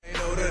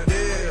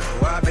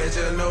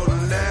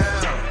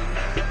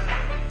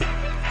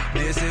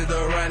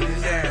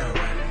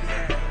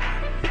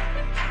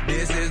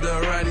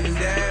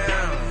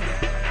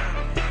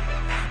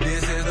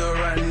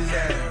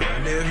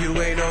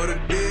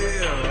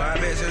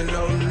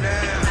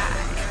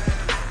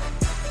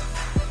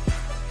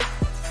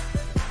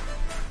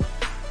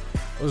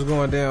What's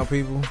going down,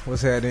 people?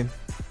 What's happening?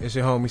 It's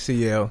your homie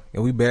CL,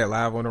 and we back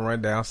live on the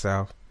Rundown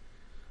South.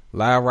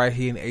 Live right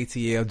here in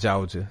ATL,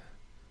 Georgia.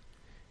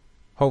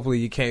 Hopefully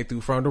you came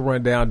through from the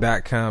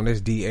rundown.com. That's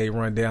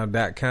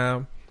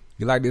DARundown.com. If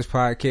you like this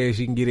podcast,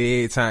 you can get it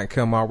anytime.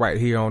 Come out right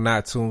here on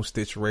iTunes,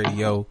 Stitch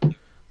Radio,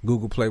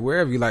 Google Play,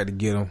 wherever you like to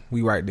get them.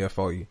 We right there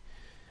for you.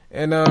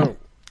 And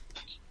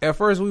at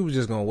first we were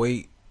just going to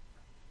wait,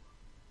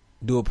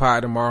 do a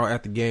pod tomorrow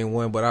after game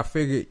one, but I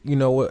figured, you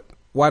know what?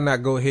 Why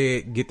not go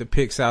ahead, get the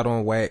picks out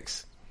on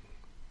wax,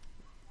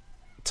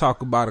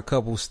 talk about a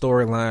couple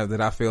storylines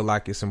that I feel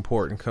like it's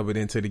important covered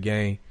into the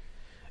game.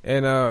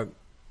 And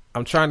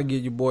I'm trying to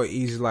get your boy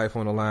Easy Life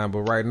on the line,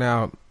 but right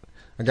now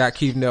I got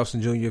Keith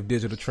Nelson Jr. of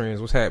Digital Trends.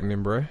 What's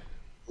happening, bro?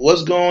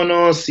 What's going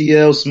on,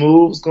 CL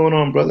Smooth? What's going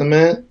on, brother,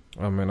 man?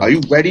 Oh, man, Are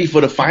you ready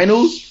for the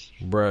finals?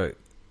 Bro,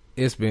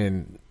 it's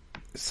been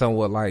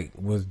somewhat like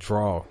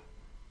withdrawal.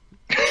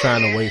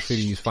 Trying to wait for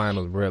these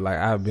finals, bro. Like,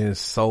 I've been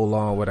so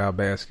long without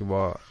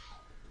basketball.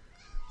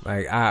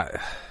 Like, I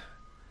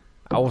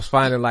was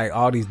finding like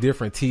all these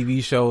different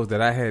TV shows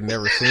that I had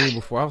never seen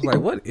before. I was like,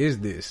 what is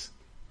this?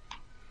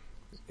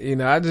 You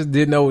know, I just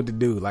didn't know what to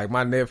do. Like,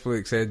 my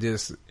Netflix had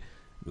just,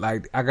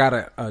 like, I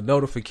got a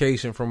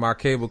notification from my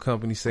cable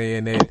company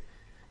saying that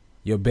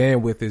your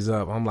bandwidth is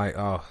up. I'm like,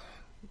 oh.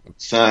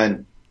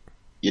 Son,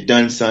 you're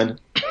done, son.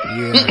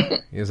 Yeah.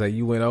 It's like,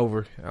 you went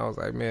over. I was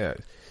like,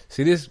 man,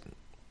 see this.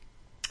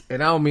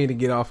 And I don't mean to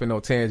get off in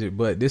no tangent,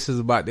 but this is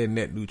about that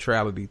net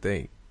neutrality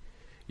thing.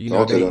 You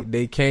know,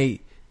 they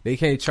can't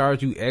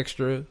charge you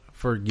extra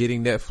for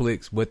getting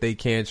Netflix, but they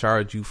can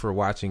charge you for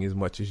watching as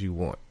much as you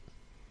want.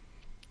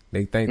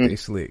 They think they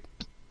slick.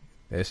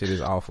 That shit is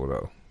awful,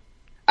 though.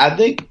 I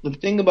think the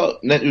thing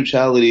about net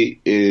neutrality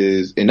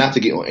is, and not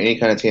to get on any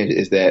kind of tangent,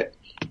 is that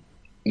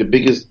the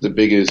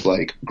biggest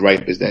like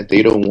gripe is that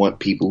they don't want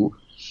people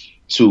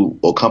to,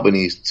 or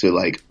companies to,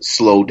 like,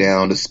 slow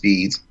down the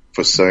speeds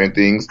for certain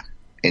things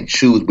and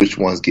choose which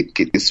ones get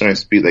a certain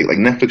speed. Like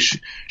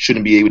Netflix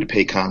shouldn't be able to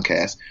pay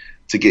Comcast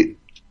to get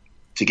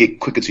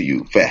quicker to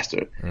you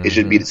faster. Mm-hmm. It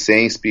should be the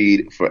same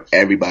speed for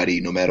everybody,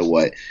 no matter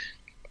what.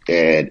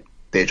 And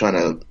they're trying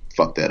to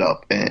fuck that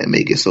up and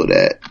make it so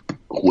that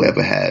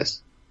whoever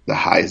has the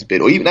highest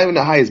bid, or even not even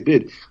the highest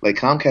bid, like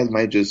Comcast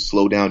might just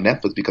slow down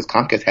Netflix because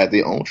Comcast has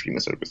their own streaming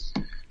service.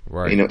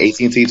 Right. You know,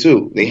 AT&T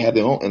too. They have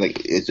their own, and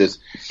like it's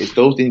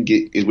those things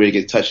is where it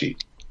gets touchy.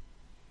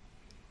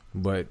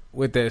 But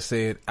with that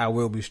said, I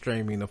will be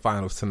streaming the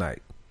finals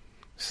tonight.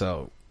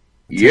 So,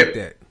 take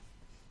that.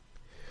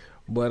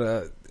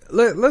 But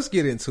let's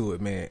get into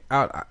it, man.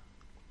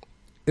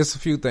 It's a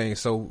few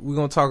things. So, we're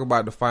going to talk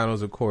about the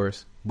finals, of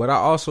course. But I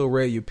also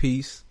read your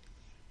piece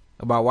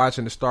about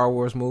watching the Star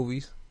Wars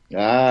movies.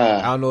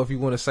 I don't know if you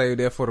want to save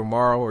that for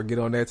tomorrow or get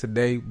on that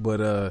today.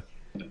 But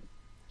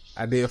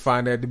I did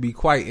find that to be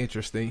quite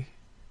interesting.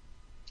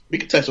 We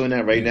can touch on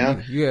that right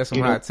now. You had some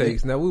hot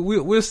takes. Now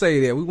we'll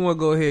say that we want to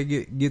go ahead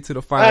and get to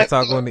the final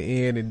talk on the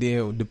end, and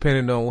then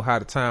depending on how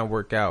the time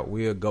work out,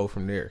 we'll go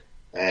from there.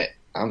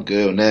 I'm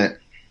good on that.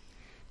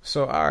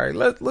 So all right,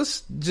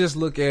 let's just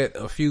look at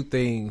a few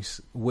things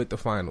with the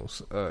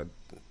finals.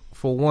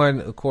 For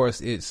one, of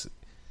course, it's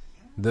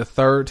the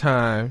third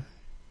time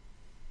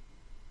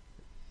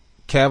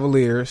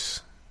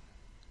Cavaliers,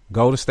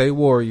 Golden State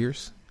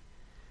Warriors,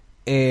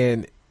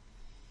 and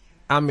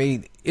I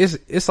mean,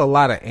 it's a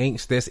lot of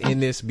angst that's in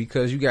this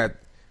because you got,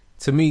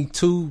 to me,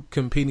 two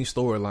competing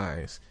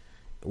storylines.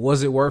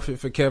 Was it worth it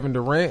for Kevin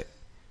Durant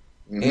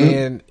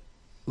and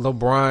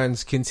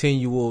LeBron's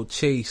continual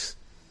chase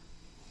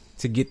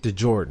to get to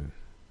Jordan?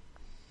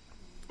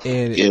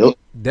 And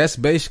that's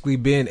basically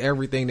been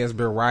everything that's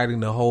been riding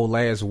the whole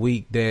last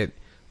week that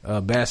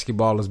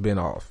basketball has been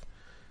off.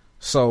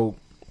 So,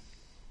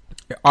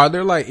 are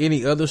there like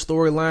any other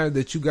storylines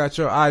that you got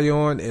your eye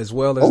on as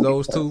well as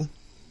those two?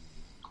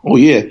 Oh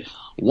yeah,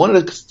 one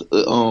of the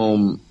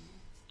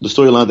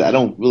storyline that I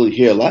don't really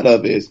hear a lot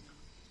of is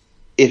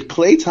if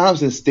Klay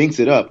Thompson stinks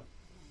it up,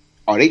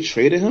 are they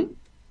trading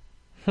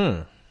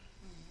him?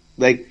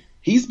 Like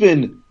he's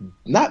been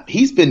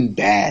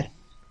bad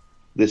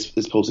this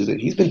postseason.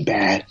 He's been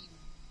bad.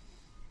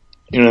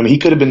 You know what I mean? He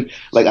could have been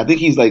like, I think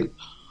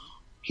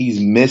he's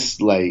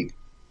missed, like,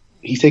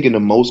 he's taken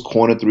the most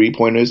corner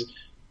 3-pointers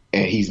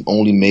and he's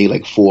only made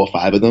like 4 or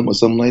 5 of them or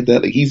something like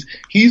that. Like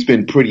he's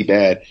been pretty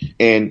bad.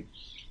 And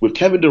with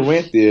Kevin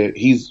Durant there,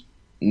 he's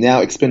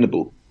now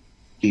expendable.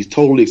 He's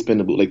totally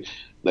expendable. Like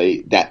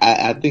that.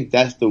 I think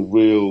that's the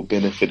real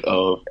benefit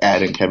of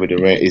adding Kevin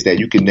Durant, is that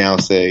you can now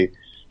say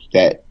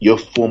that your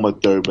former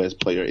third best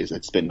player is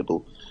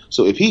expendable.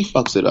 So if he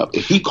fucks it up,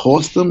 if he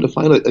cost them the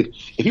final, like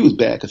if he was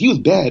bad, because he was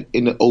bad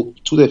in the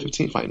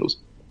 2015 finals,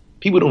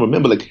 people don't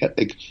remember. Like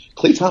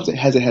Klay Thompson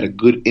hasn't had a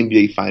good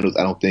NBA finals,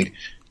 I don't think,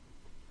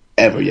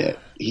 ever yet.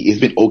 He's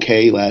been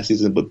okay last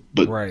season, but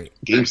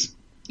games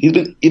he's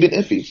been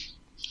iffy.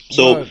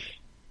 So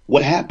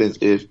what happens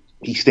if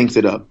he stinks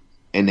it up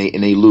and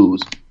they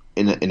lose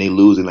and they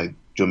lose in like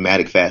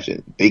dramatic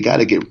fashion? They got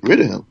to get rid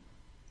of him.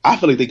 I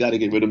feel like they got to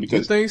get rid of him because.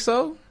 You think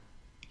so?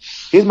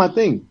 Here's my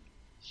thing: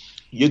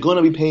 you're going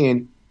to be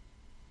paying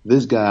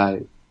this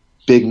guy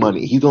big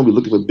money. He's going to be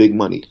looking for big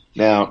money.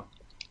 Now,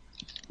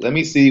 let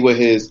me see what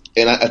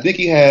and I think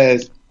he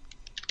has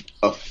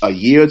a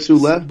year or two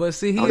left. But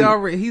see,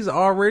 he's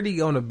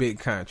already on a big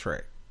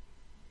contract.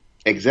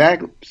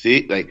 Exactly.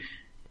 See, like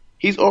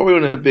he's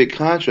already on a big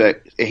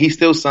contract, and he's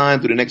still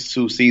signed through the next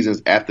 2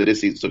 seasons after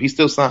this season. So he's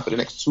still signed for the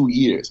next 2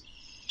 years.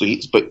 So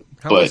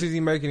how much is he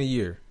making a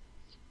year?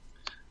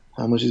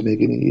 How much is he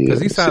making a year?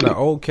 Because he signed an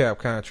old cap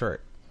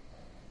contract.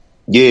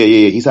 Yeah.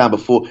 He signed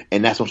before,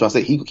 and that's what I'm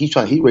trying to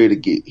say. He's ready to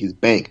get his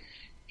bank.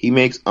 He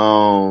makes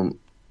 4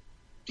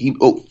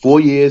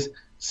 years,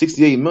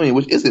 $68 million,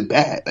 which isn't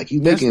bad. Like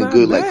he's making a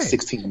good bad. Like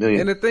 $16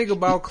 million. And the thing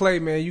about Clay,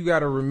 man, you got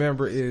to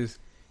remember is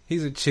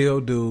he's a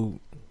chill dude.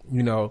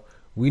 You know,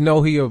 we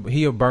know he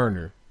a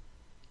burner.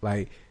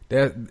 Like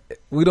that,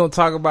 we don't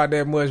talk about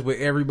that much, but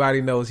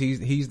everybody knows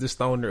he's the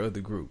stoner of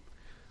the group.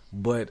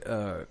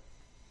 But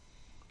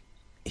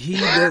he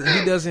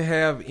doesn't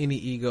have any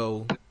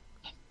ego.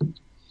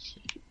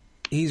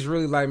 He's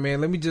really like, man,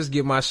 let me just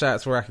get my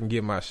shots where I can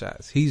get my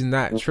shots. He's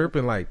not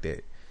tripping like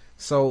that.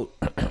 So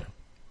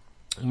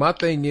my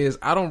thing is,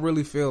 I don't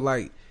really feel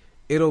like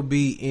it'll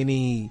be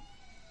any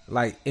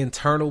like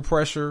internal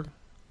pressure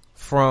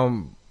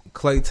from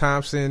Klay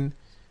Thompson,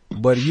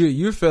 but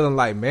you're feeling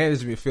like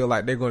management feel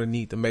like they're going to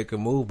need to make a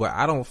move, but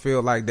I don't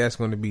feel like that's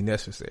going to be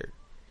necessary.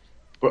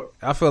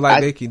 I feel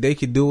like they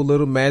could do a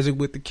little magic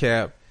with the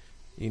cap,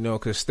 you know,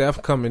 because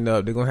Steph coming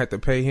up, they're going to have to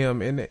pay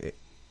him, and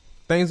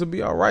things will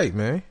be all right,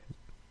 man.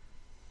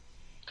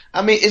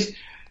 I mean,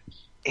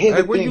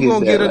 like, where you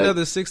gonna get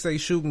another 6'8"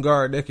 shooting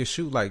guard that can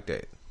shoot like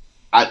that?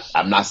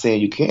 I'm not saying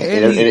you can't.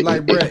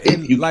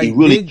 You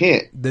really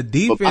can't. The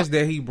defense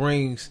that he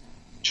brings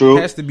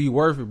has to be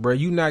worth it, bro.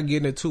 You not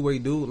getting a 2-way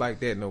dude like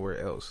that nowhere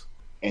else.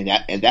 And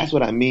that's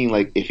what I mean.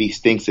 Like if he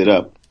stinks it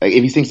up, like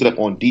if he stinks it up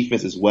on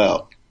defense as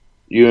well,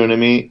 you know what I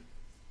mean?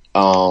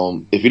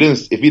 If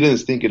he doesn't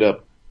stink it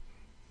up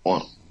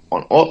on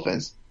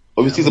offense.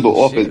 Or he stinks up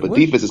on offense, but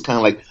defense is kind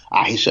of like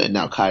he's shutting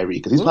down Kyrie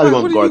because he's probably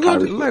going to guard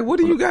Kyrie. Like what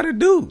do you got to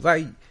do?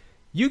 Like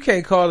you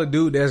can't call a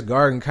dude that's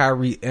guarding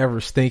Kyrie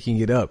ever stinking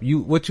it up.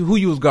 Who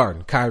you was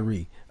guarding?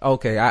 Kyrie.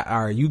 Okay,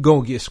 all right, you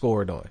gonna get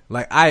scored on.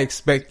 Like I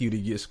expect you to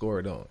get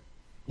scored on.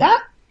 I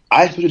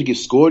expect you to get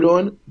scored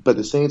on, but at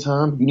the same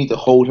time, you need to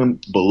hold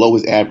him below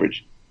his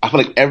average. I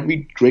feel like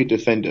every great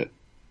defender,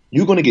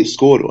 you're gonna get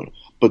scored on.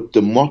 But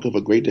the mark of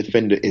a great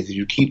defender is if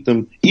you keep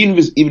them, even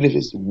if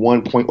it's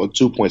 1 point or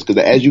 2 points,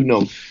 because as you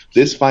know,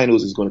 this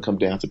finals is going to come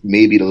down to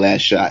maybe the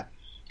last shot.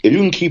 If you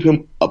can keep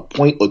him a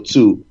point or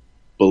two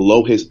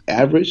below his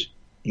average,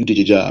 you did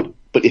your job.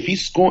 But if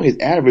he's scoring his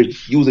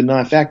average, you was a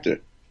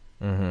non-factor.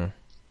 Mm-hmm.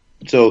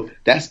 So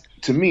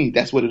to me,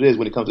 that's what it is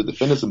when it comes to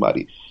defending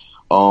somebody.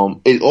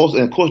 It also,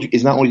 and of course,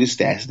 it's not only just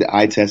stats, the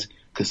eye test,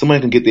 because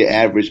somebody can get their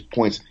average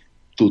points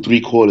through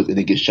 3 quarters and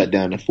then get shut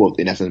down in the 4th,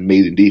 and that's an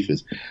amazing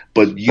defense.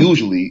 But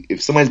usually,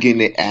 if somebody's getting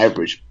their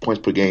average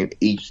points per game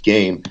each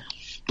game,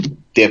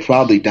 they're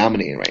probably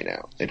dominating right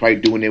now. They're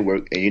probably doing their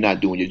work, and you're not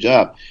doing your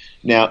job.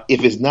 Now,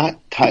 if it's not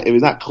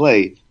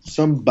Klay,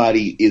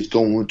 somebody is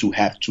going to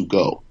have to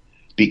go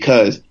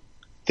because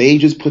they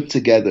just put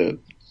together.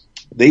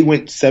 They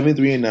went 7-3-9,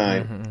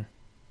 mm-hmm.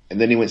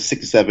 and then they went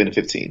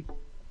 6-7-15.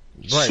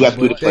 Right, swept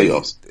through the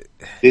playoffs.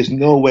 There's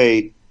no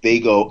way they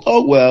go,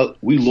 oh well,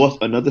 we lost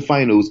another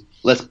finals.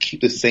 Let's keep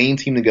the same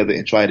team together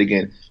and try it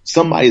again.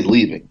 Somebody's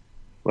leaving.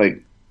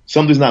 Like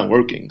something's not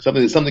working.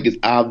 Something is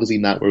obviously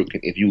not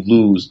working if you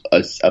lose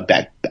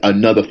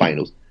another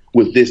finals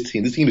with this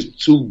team. This team is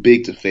too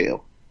big to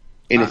fail.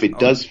 And if it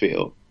does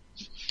fail,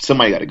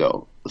 somebody got to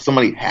go.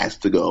 Somebody has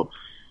to go.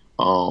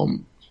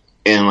 And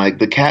like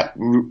the cap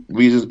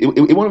reasons,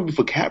 it won't be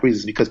for cap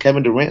reasons because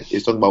Kevin Durant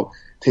is talking about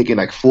taking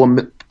like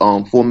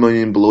 $4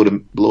 million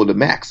below the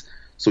max.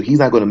 So he's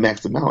not going to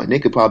max them out, and they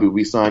could probably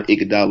re-sign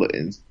Iguodala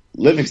and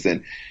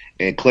Livingston.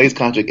 And Klay's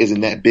contract isn't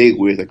that big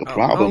where it's like a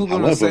problem. I was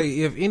going to say,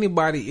 if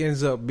anybody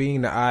ends up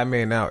being the odd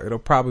man out, it'll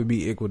probably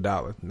be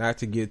Iguodala. Not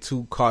to get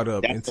too caught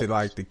up into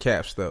like the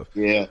cap stuff.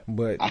 Yeah,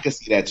 but I can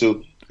see that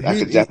too. I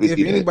can definitely see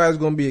that. If anybody's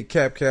going to be a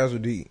cap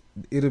casualty,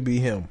 it'll be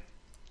him.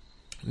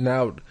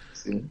 Now,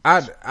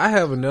 I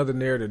have another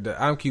narrative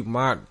that I'm keeping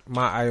my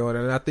eye on,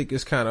 and I think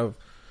it's kind of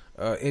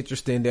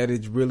interesting that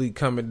it's really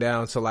coming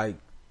down to like,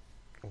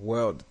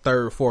 well, the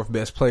third, fourth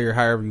best player,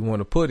 however you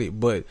want to put it.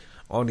 But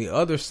on the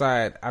other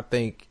side, I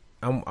think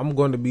I'm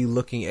going to be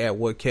looking at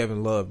what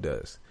Kevin Love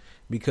does,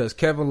 because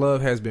Kevin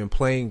Love has been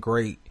playing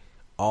great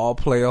all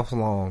playoffs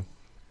long,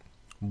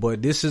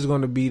 but this is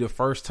going to be the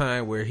first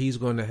time where he's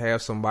going to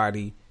have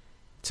somebody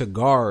to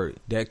guard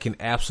that can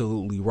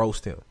absolutely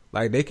roast him.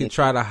 Like they can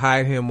try to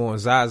hide him on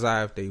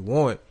Zaza if they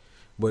want,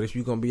 but if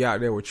you're going to be out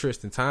there with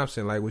Tristan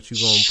Thompson, like what you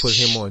going to put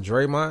him on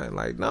Draymond?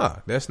 Like, nah,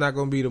 that's not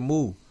going to be the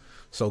move.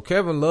 So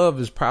Kevin Love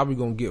is probably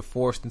going to get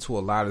forced into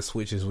a lot of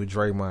switches with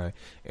Draymond.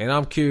 And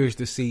I'm curious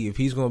to see if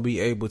he's going to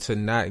be able to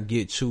not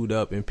get chewed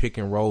up and pick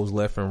and rolls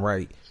left and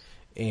right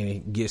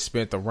and get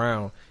spent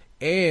around.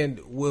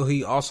 And will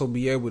he also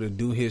be able to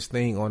do his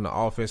thing on the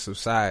offensive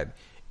side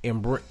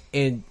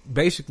and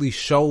basically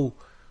show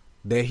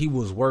that he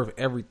was worth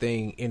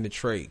everything in the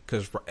trade.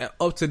 Because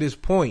up to this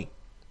point,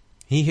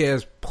 he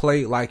has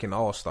played like an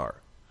all-star.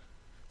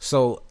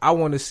 So I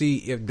want to see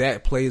if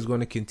that play is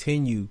going to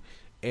continue.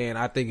 And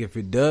I think if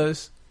it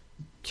does,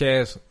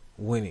 Cavs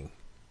winning.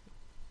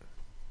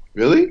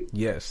 Really?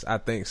 Yes, I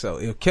think so.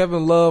 If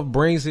Kevin Love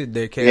brings it,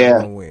 their Cavs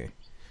going to win.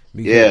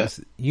 Because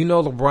you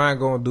know LeBron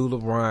going to do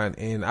LeBron.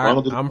 And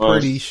I'm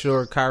pretty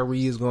sure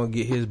Kyrie is going to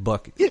get his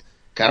buckets. Yeah,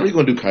 Kyrie's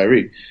going to do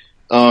Kyrie.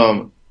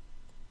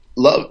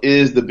 Love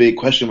is the big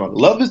question mark.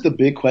 Love is the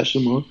big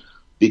question mark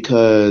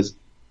because,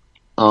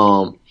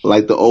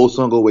 like the old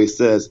song always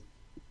says,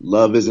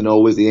 love isn't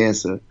always the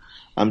answer.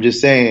 I'm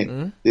just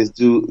saying, this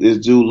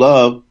dude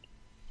Love,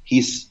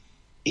 he's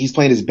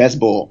playing his best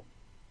ball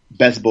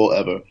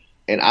ever,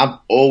 and I'm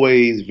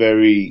always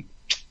very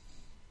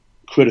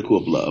critical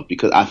of Love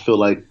because I feel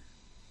like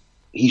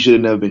he should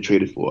have never been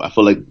traded for. I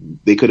feel like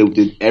they could have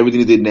did everything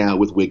they did now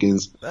with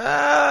Wiggins.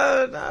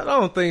 I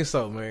don't think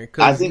so, man.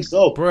 I think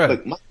so, bro.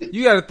 Like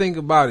you got to think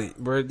about it,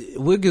 bro.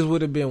 Wiggins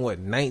would have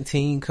been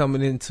 19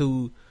 coming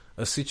into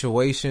a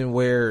situation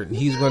where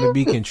he's going to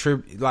be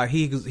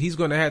he's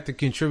going to have to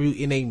contribute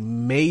in a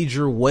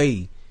major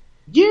way.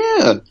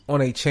 Yeah,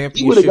 on a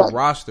championship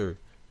roster.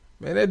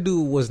 Man, that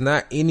dude was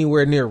not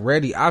anywhere near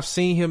ready. I've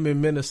seen him in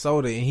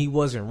Minnesota and he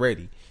wasn't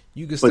ready.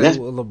 You can say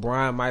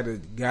LeBron might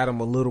have got him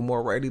a little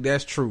more ready.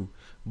 That's true.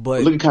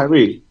 But look at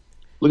Kyrie.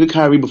 Look at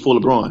Kyrie before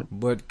LeBron.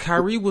 But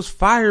Kyrie was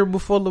fired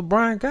before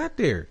LeBron got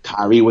there.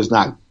 Kyrie was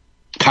not.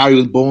 Kyrie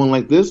was balling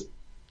like this.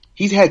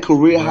 He's had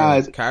career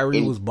highs.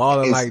 Kyrie was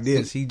balling like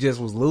this. He just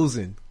was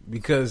losing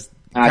because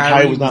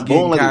Kyrie was not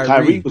balling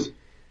like this.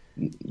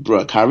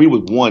 Kyrie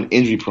was one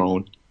injury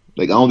prone.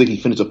 Like I don't think he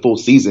finished a full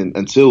season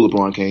until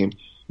LeBron came.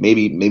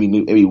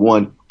 Maybe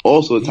one.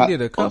 Also, he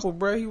did a couple,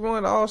 bro. He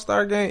won the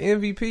All-Star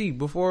Game MVP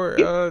before.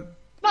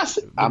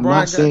 I'm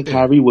not saying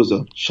Kyrie was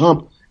a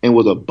chump and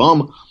was a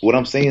bum. What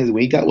I'm saying is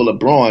when he got with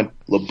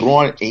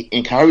LeBron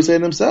and Kyrie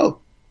said it himself.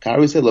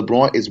 Kyrie said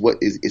LeBron is what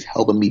is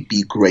helping me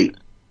be great.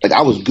 Like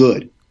I was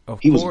good.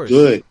 He was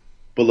good,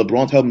 but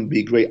LeBron's helping me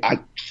be great. I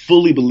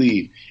fully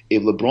believe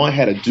if LeBron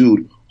had a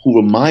dude who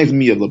reminds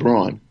me of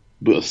LeBron,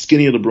 but a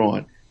skinnier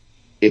LeBron,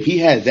 if he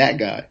had that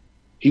guy,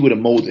 he would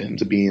have molded him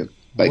to being.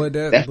 But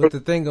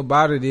the thing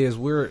about it is,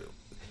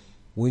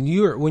 when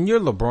you're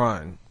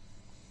LeBron,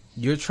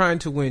 you're trying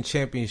to win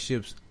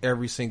championships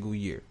every single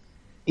year.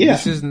 Yeah.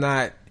 This is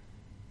not.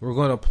 We're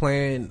going to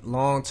plan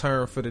long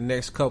term for the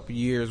next couple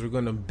years. We're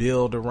going to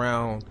build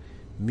around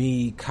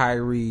me,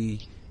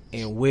 Kyrie,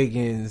 and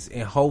Wiggins,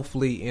 and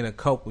hopefully in a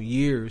couple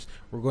years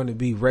we're going to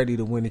be ready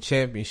to win the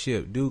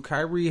championship. Dude,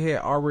 Kyrie had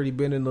already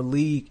been in the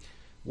league.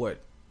 What?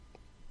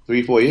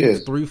 3-4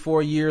 years.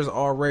 3-4 years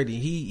already.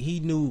 He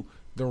knew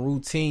the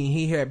routine.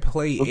 He had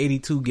played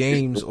 82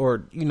 games or,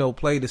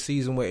 played the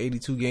season with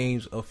 82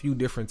 games a few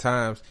different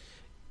times.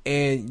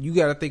 And you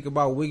got to think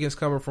about Wiggins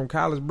coming from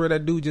college. Bro,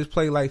 that dude just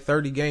played like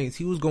 30 games.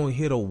 He was going to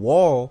hit a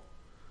wall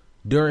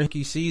during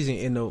his season.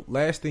 And the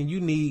last thing you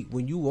need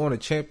when you on a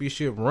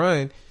championship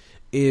run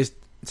is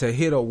to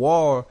hit a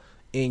wall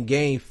in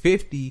game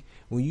 50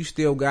 when you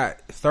still got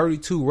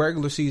 32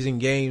 regular season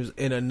games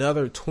and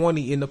another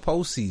 20 in the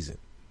postseason.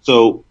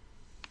 So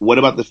what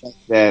about the fact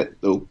that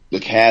the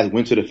Cavs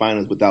went to the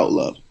finals without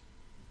Love?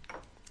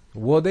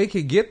 Well, they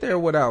could get there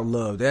without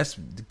Love. That's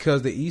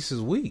because the East is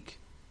weak.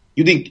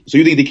 You think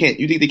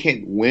they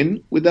can't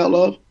win without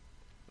Love?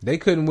 They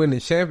couldn't win the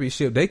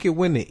championship. They could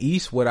win the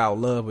East without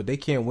Love, but they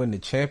can't win the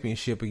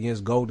championship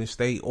against Golden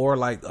State or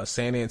like a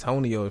San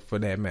Antonio for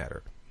that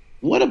matter.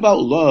 What about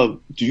Love?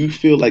 Do you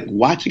feel like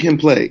watching him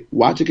play?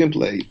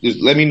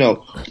 Just let me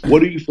know.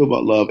 What do you feel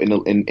about Love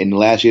in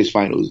last year's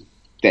finals?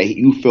 That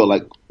you feel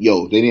like,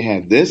 yo, they didn't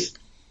have this,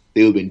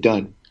 they would have been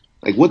done.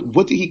 Like,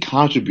 what did he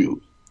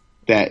contribute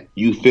that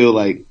you feel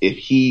like if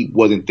he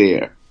wasn't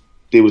there,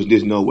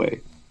 there's no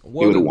way they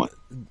would have won?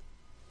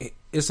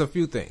 It's a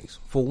few things.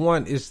 For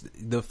one, it's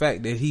the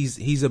fact that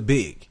he's a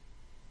big,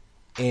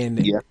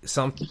 and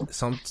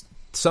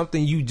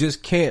something you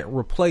just can't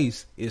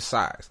replace is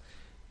size.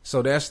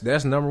 So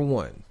that's number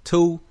one.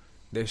 Two,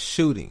 there's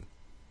shooting.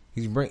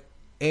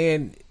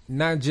 And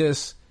not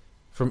just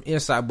from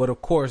inside, but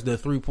of course the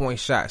 3-point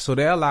shot. So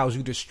that allows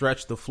you to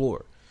stretch the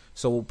floor.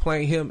 So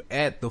playing him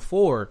at the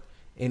 4,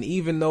 and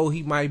even though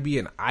he might be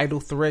an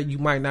idle threat, you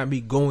might not be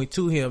going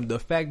to him. The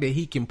fact that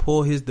he can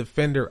pull his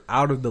defender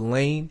out of the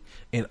lane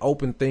and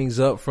open things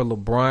up for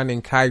LeBron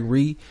and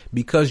Kyrie,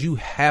 because you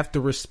have to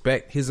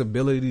respect his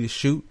ability to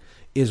shoot,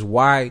 is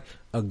why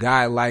a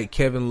guy like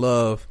Kevin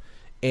Love,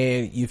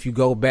 and if you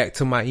go back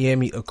to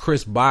Miami, a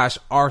Chris Bosh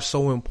are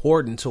so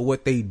important to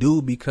what they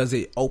do, because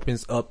it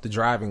opens up the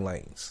driving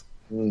lanes.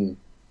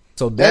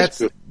 So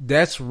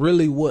that's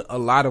really what a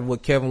lot of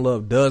what Kevin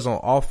Love does on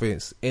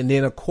offense. And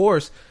then of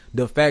course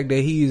the fact that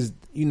he is,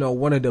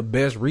 one of the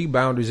best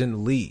rebounders in the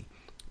league.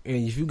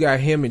 And if you got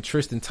him and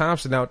Tristan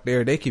Thompson out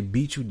there, they could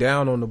beat you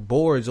down on the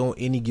boards on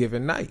any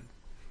given night.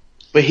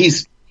 But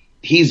he's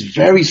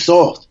very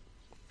soft.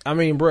 I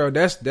mean, bro,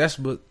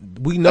 but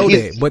we know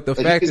that. But the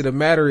fact of the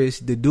matter is,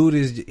 the dude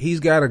he's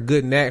got a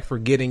good knack for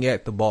getting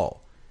at the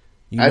ball.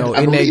 You know,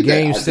 in that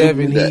game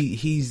 7,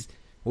 he's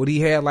what he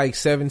had like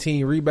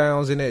 17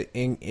 rebounds in that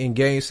in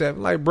game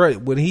 7. Like, bro,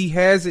 when he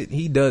has it,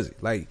 he does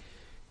it. Like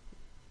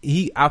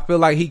I feel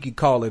like he could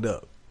call it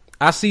up.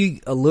 I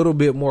see a little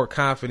bit more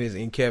confidence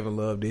in Kevin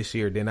Love this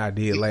year than I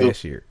did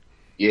last year.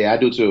 Yeah, I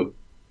do too.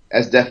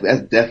 That's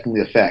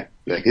definitely a fact.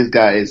 Like his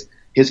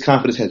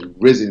confidence has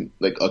risen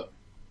like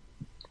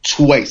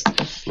twice.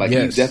 Like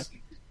yes.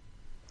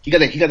 he got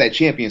that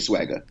champion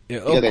swagger. Yeah,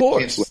 of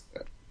course.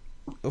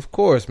 Of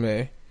course,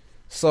 man.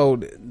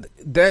 So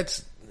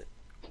that's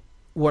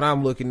what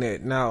I'm looking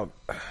at. Now,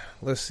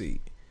 let's see.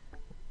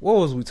 What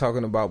was we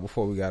talking about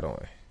before we got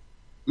on?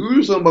 We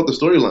were talking about the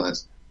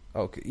storylines.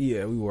 Okay,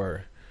 yeah, we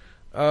were.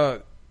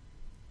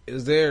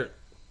 Is there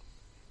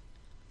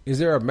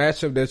a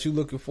matchup that you're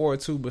looking forward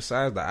to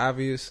besides the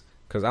obvious?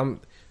 Because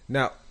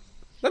now,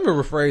 let me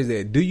rephrase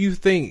that. Do you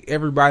think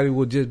everybody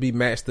will just be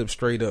matched up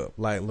straight up?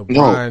 Like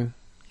LeBron,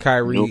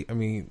 Kyrie? Nope. I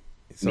mean,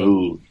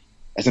 no,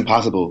 that's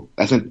impossible.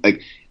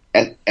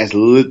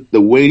 The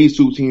way these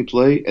two teams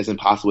play, it's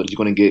impossible that you're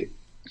going to get.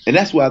 And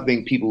that's why I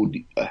think people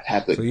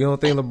have to. So you don't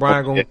think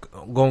LeBron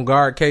gonna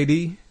guard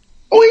KD?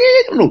 Oh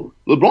yeah, no.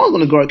 LeBron's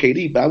going to guard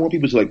KD, but I want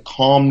people to like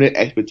calm their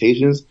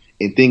expectations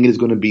and think it's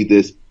going to be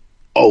this.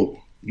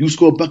 Oh, you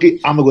score a bucket,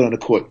 I'm gonna go down the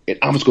court and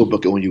I'm gonna score a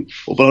bucket on you.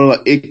 Blah, blah,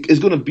 blah. It's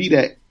going to be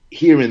that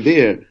here and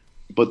there.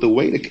 But the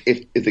way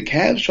if the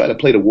Cavs try to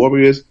play the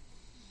Warriors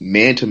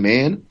man to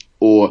man,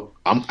 or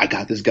I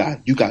got this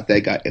guy, you got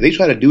that guy, if they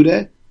try to do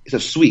that, it's a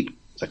sweep.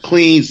 It's a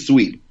clean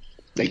sweep.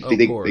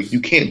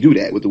 You can't do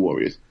that with the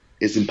Warriors.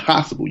 It's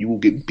impossible. You will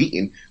get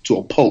beaten to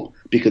a pulp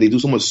because they do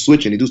so much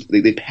switching.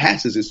 They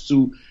passes. It's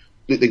too.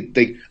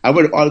 I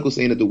read an article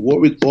saying that the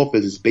Warriors'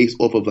 offense is based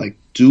off of like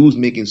dudes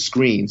making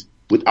screens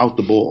without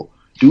the ball.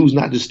 Dudes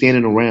not just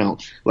standing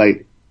around.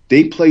 Like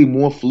they play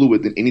more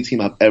fluid than any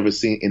team I've ever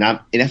seen, and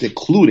that's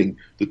including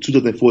the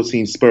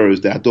 2014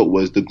 Spurs that I thought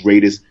was the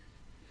greatest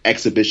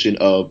exhibition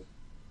of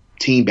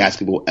team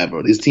basketball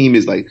ever. This team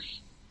is like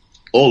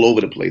all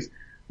over the place.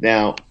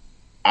 Now,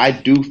 I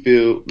do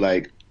feel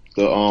like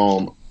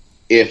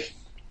if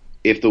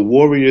the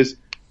Warriors,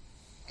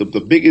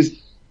 the biggest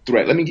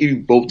threat. Let me give you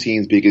both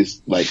teams'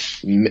 biggest like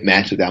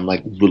matchup that I'm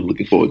like really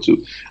looking forward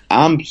to.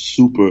 I'm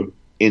super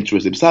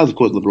interested. Besides, of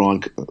course,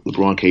 LeBron,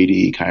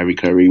 KD, Kyrie,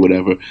 Curry,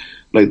 whatever.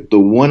 Like the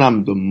one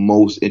I'm the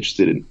most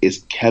interested in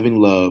is Kevin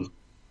Love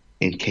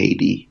and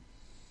KD,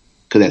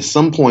 because at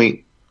some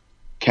point,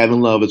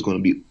 Kevin Love is going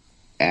to be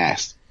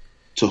asked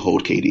to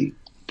hold KD.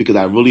 Because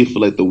I really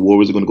feel like the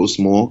Warriors are going to go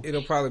small.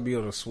 It'll probably be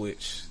on a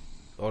switch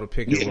or the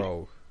pick and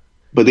roll.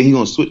 But then he's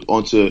going to switch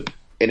onto,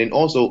 and then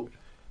also,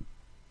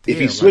 if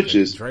he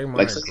switches,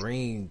 Draymond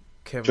Green,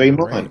 Kevin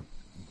Durant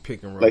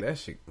pick and roll, that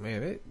shit,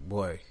 man, that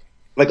boy.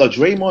 Like a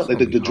Draymond, like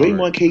the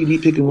Draymond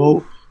KD pick and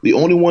roll, the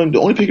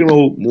only pick and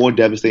roll more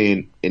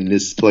devastating in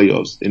this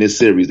playoffs, in this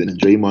series than the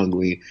Draymond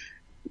Green,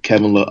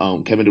 Kevin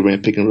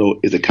Durant pick and roll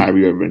is a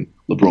Kyrie Irving,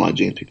 LeBron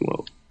James pick and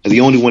roll. And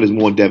the only one is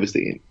more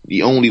devastating.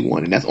 The only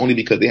one, and that's only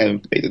because they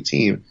haven't faced a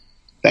team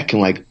that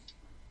can like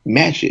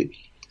match it.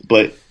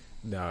 But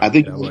I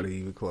think nobody's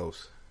even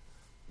close.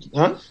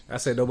 Huh? I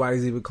said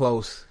nobody's even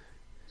close.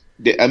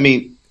 I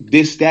mean,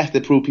 there's stats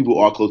that prove people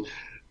are close.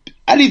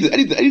 I need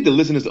the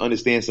listeners to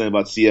understand something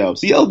about CL.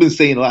 CL's been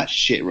saying a lot of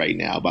shit right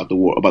now about the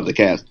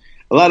Cavs.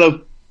 A lot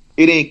of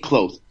it ain't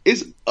close.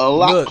 It's a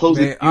lot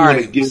closer than you want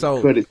to give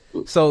credit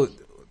to. So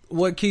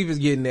what Keith is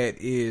getting at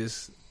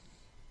is,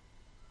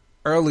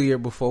 earlier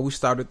before we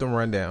started the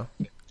rundown,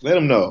 let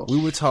them know we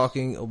were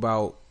talking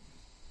about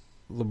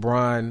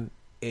LeBron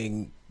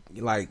and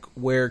like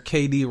where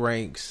KD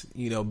ranks,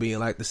 being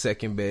like the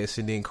second best,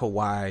 and then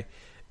Kawhi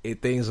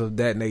and things of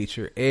that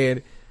nature.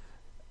 And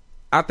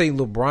I think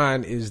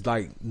LeBron is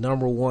like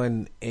number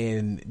one,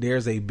 and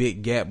there's a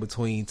big gap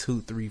between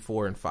 2, 3,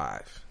 4, and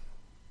 5.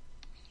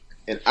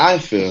 And I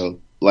feel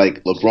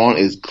like LeBron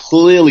is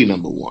clearly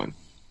number one,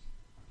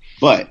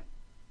 but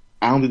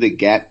I don't think the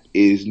gap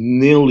is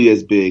nearly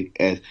as big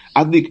as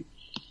I think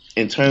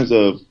in terms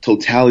of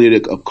totality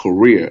of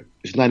career.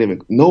 It's not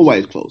even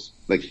nobody's close.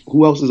 Like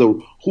who else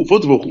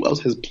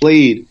has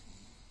played?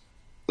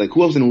 Like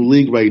who else in the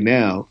league right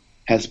now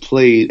has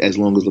played as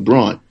long as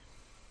LeBron?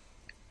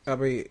 I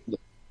mean,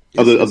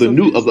 of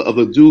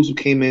the dudes who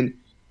came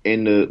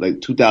in the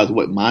like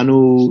 2000,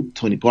 Manu,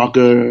 Tony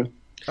Parker.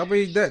 I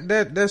mean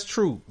that's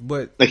true,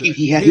 but like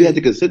he had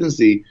the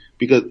consistency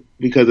because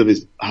of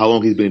how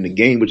long he's been in the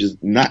game, which is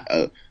not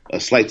a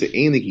slight to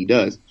anything he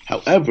does.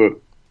 However,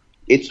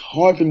 it's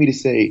hard for me to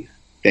say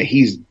that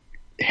he's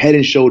head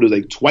and shoulders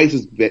like twice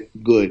as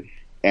good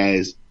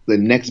as the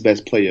next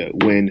best player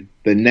when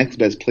the next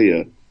best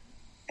player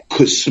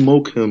could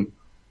smoke him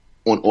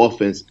on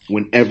offense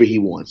whenever he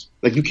wants.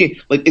 Like you can't,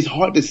 like it's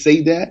hard to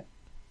say that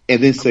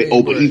and then say,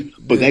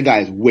 but that guy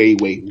is way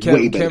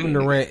better. Kevin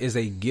Durant is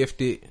a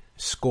gifted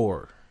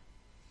scorer.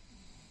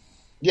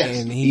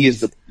 Yes, and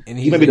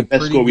he might be the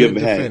best scorer we ever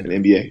had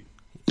in the NBA.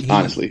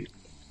 Honestly,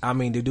 I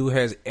mean, the dude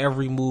has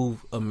every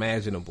move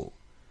imaginable.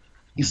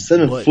 He's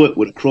 7 foot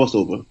with a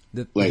crossover.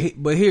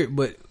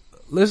 But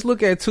let's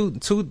look at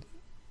two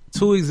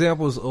two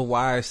examples of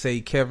why I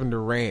say Kevin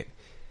Durant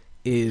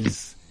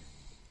is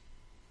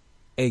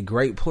a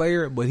great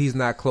player, but he's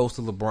not close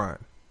to LeBron.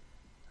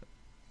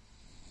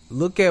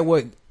 Look at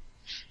what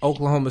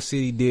Oklahoma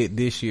City did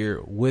this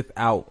year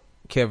without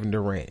Kevin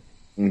Durant.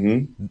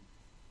 Mm-hmm.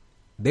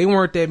 They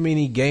weren't that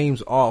many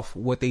games off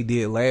what they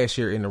did last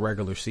year in the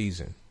regular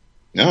season.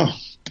 No.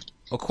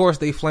 Of course,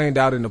 they flamed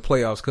out in the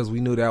playoffs because we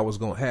knew that was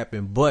going to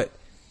happen, but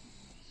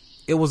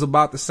it was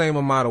about the same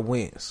amount of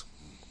wins.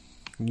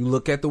 You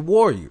look at the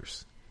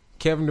Warriors.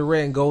 Kevin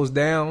Durant goes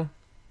down.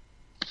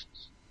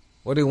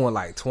 What they won,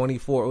 like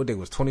 24? What they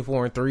was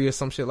 24-3 or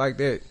some shit like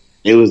that.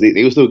 They were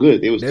still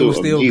good. They were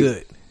still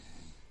good.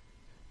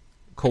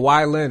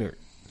 Kawhi Leonard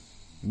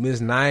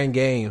missed 9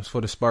 games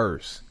for the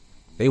Spurs.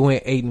 They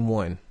went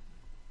 8-1.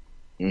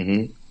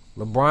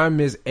 Mm-hmm. LeBron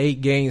missed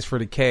 8 games for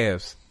the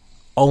Cavs.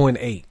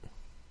 0-8.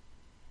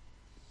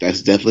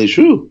 That's definitely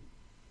true.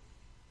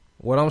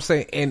 What I'm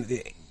saying,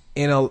 and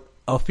in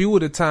a few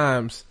of the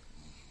times,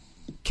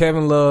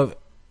 Kevin Love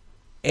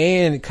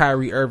and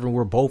Kyrie Irving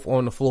were both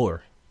on the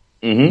floor,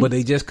 but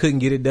they just couldn't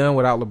get it done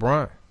without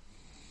LeBron.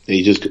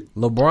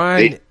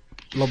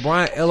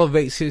 LeBron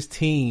elevates his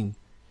team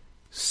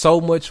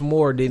so much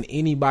more than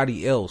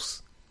anybody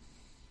else.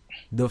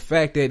 The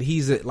fact that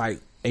he's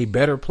a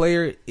better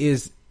player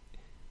is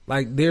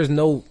like there's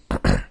no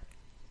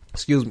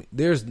excuse me,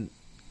 there's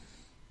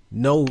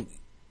no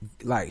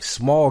like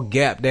small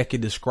gap that can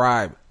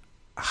describe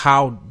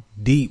how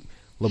deep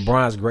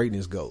LeBron's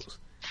greatness goes.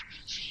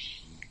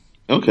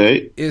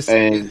 Okay. It's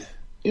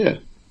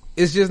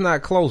just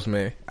not close,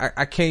 man.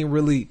 I can't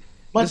really.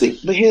 But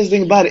here's the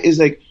thing about it is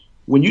like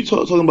when you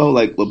talking about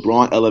like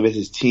LeBron elevates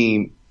his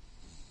team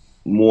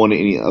more than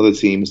any other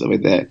team and stuff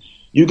like that,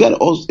 you got to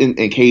also and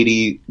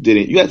KD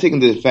didn't. You got to take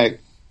into effect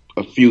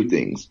a few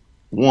things.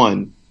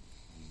 One,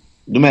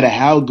 no matter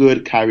how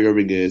good Kyrie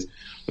Irving is,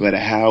 no matter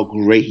how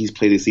great he's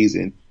played this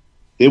season,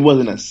 there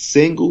wasn't a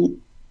single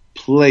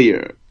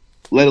player,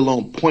 let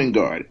alone point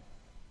guard,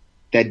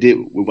 that did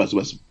what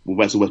Russell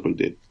Westbrook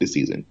did this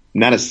season.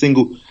 Not a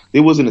single.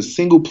 There wasn't a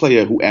single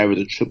player who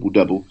averaged a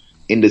triple-double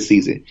in this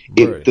season.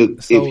 If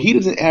he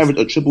doesn't average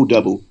a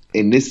triple-double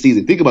in this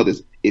season, think about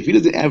this. If he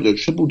doesn't average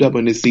a triple-double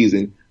in this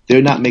season,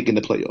 they're not making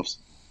the playoffs.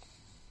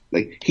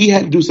 Like, he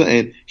had to do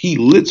something. He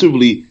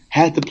literally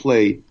had to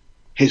play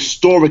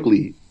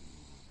historically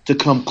to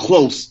come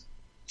close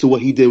to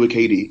what he did with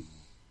KD.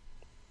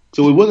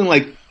 So it wasn't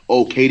like,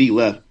 oh, KD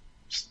left.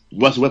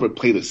 Russell Westbrook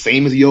played the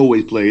same as he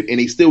always played, and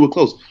they still were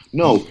close.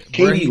 No,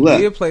 KD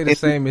left. He did play the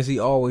same as he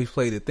always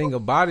played. The thing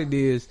about it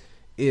is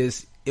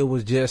it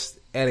was just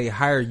at a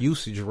higher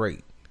usage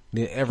rate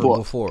than ever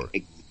before.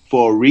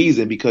 For a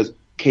reason, because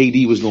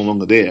KD was no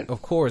longer there.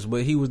 Of course,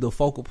 but he was the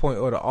focal point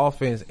of the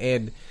offense,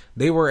 and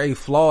they were a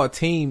flawed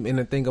team. And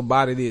the thing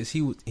about it is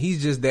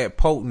he's just that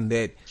potent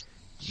that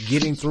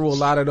getting through a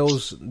lot of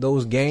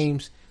those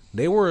games,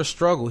 they were a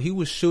struggle. He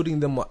was shooting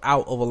them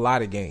out of a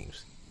lot of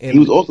games. And he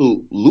was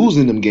also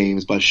losing them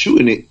games by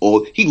shooting it,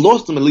 or he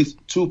lost them at least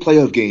 2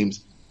 playoff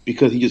games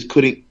because he just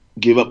couldn't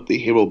give up the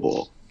hero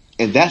ball.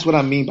 And that's what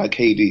I mean by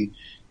KD,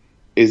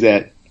 is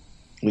that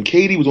when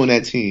KD was on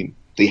that team,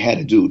 they had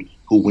a dude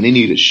who, when they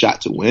needed a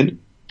shot to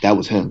win, that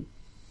was him.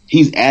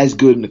 He's as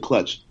good in the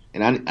clutch.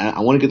 And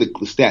I want to get the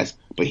stats,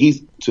 but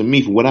he's, to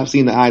me, from what I've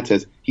seen in the eye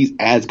test, he's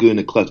as good in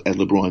the clutch as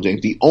LeBron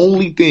James. The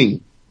only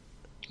thing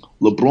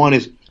LeBron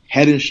is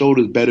head and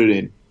shoulders better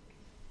than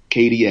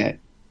KD at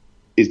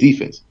is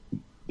defense.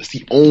 That's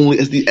the only,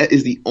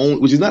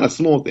 which is not a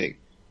small thing.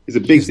 It's a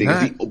big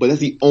thing. But that's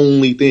the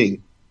only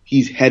thing.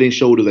 He's head and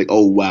shoulders like,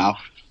 oh wow,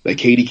 like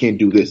KD can't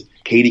do this.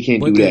 KD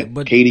can't do that.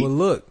 But KD. But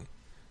look,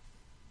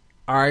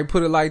 all right,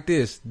 put it like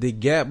this: the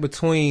gap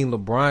between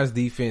LeBron's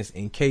defense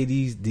and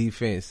KD's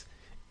defense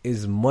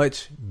is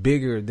much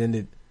bigger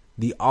than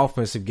the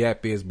offensive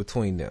gap is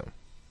between them.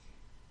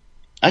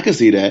 I can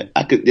see that.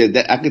 I could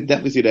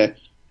definitely see that.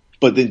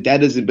 But then that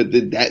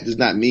does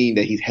not mean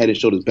that he's head and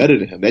shoulders better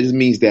than him. That just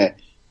means that,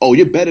 oh,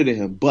 you're better than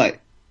him. But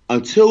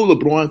until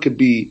LeBron could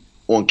be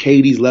on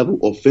KD's level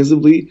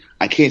offensively,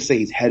 I can't say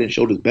he's head and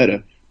shoulders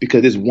better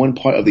because there's one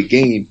part of the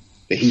game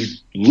that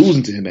he's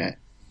losing to him at.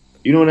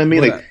 You know what I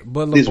mean?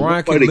 But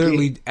LeBron could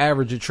literally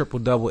average a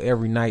triple-double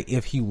every night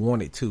if he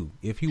wanted to.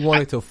 If he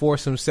wanted to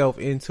force himself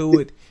into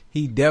it,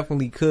 he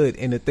definitely could.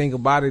 And the thing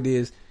about it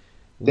is,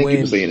 when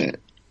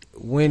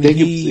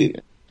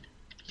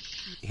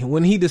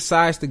he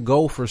decides to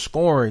go for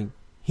scoring,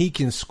 he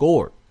can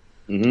score.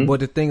 Mm-hmm. But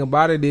the thing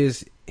about it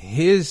is,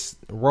 his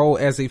role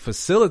as a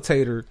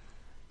facilitator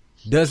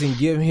doesn't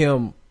give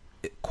him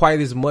quite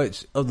as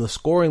much of the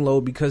scoring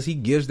load because he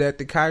gives that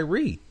to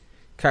Kyrie.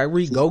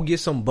 Kyrie, go get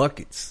some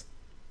buckets.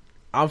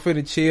 I'm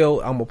finna chill.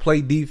 I'm gonna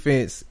play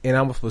defense and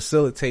I'm gonna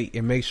facilitate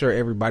and make sure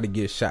everybody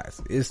gets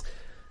shots.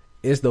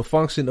 It's the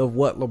function of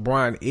what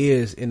LeBron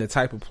is and the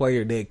type of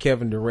player that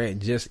Kevin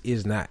Durant just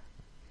is not.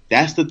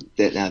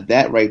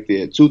 That right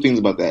there. 2 things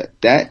about that.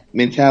 That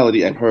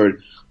mentality I've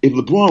heard. If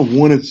LeBron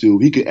wanted to,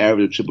 he could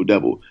average a triple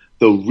double.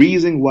 The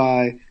reason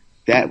why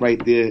that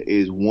right there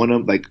is one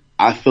of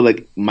I feel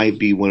like might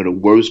be one of the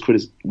worst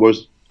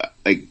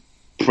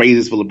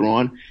praises for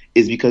LeBron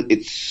is because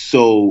it's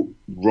so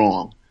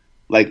wrong.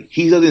 Like,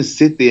 he doesn't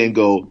sit there and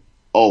go,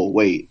 oh,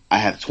 wait, I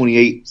have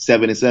 28,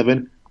 7 and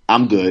 7.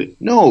 I'm good.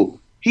 No,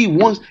 he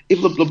wants, if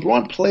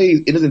LeBron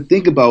plays, it doesn't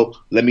think about,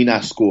 let me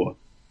not score.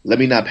 Let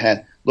me not pass.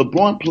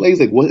 LeBron plays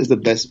like, what is the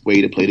best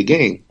way to play the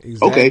game?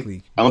 Exactly.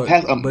 Okay, I'm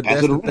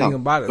pass it around. Thing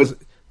about it.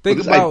 But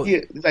this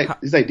idea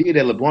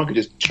that LeBron could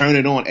just turn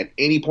it on at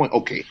any point.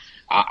 Okay,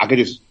 I could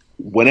just,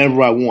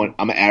 whenever I want,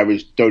 I'm going to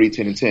average 30,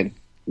 10, and 10,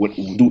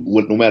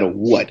 no matter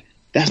what.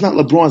 That's not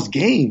LeBron's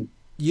game.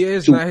 Yeah,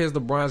 it's not his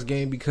LeBron's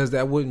game because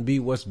that wouldn't be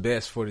what's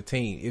best for the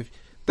team.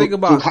 Think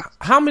about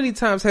how many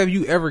times have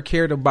you ever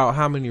cared about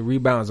how many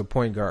rebounds a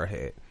point guard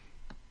had?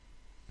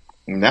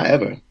 Not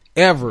ever.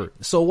 Ever.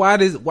 So why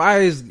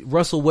is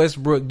Russell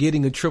Westbrook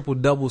getting a triple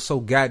double so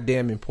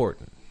goddamn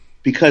important?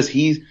 Because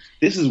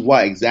this is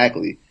why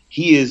exactly.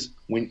 He is,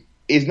 when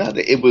it's not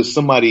that it was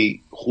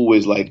somebody who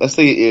is like, let's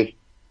say if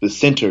the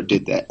center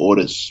did that or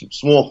the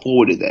small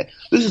forward did that.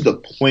 This is the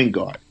point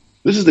guard.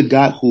 This is the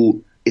guy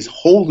who is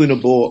holding the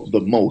ball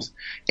the most,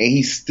 and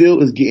he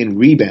still is getting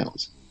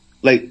rebounds.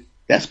 Like,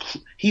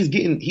 he's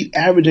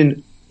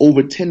averaging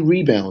over 10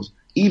 rebounds,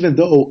 even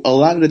though a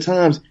lot of the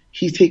times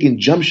he's taking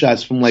jump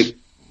shots from like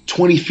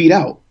 20 feet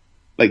out.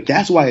 Like,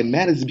 that's why it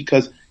matters, is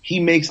because he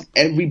makes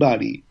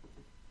everybody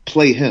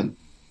play him.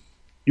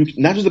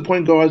 Not just the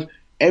point guards,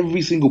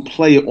 every single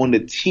player on the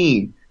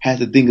team has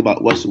to think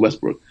about Russell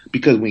Westbrook,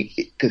 because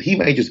he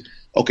might just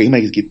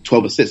get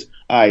 12 assists.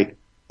 All right.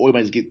 Or he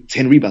might just get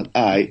 10 rebounds.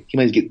 All right. He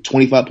might just get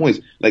 25 points.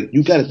 Like,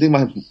 you got to think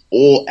about him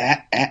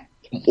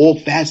from all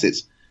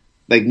facets.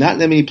 Like, not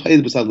that many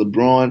players besides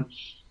LeBron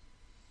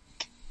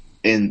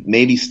and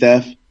maybe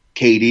Steph,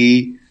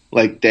 KD,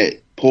 like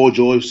that, Paul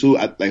George too.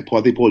 I think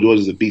Paul George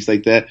is a beast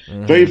like that.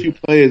 Mm-hmm. Very few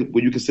players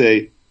where you can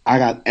say,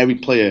 every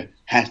player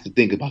has to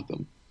think about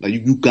them. Like,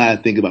 you got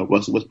to think about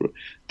Russell Westbrook.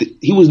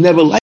 He was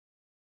never like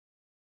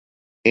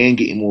and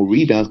getting more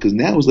rebounds, because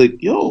now it's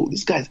like, yo,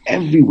 this guy's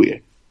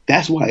everywhere.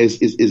 That's why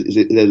it's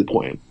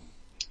important.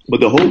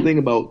 But the whole thing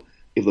about,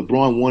 if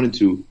LeBron wanted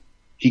to,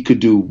 he could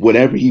do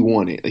whatever he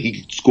wanted. Like,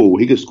 he could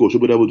score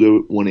triple double whatever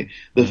he wanted.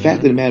 The fact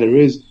of the matter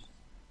is,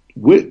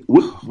 we're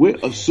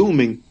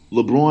assuming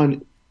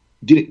LeBron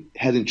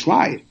hasn't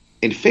tried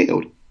and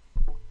failed.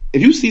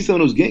 If you see some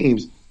of those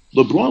games,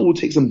 LeBron will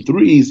take some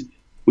threes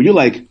where you're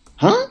like,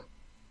 huh?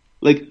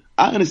 Like,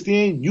 I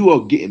understand you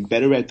are getting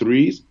better at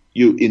threes.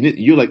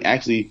 You're like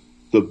actually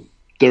the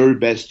third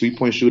best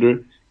 3-point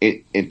shooter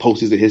in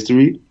postseason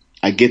history.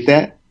 I get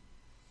that.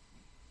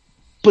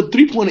 But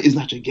 3-pointer is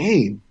not your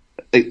game.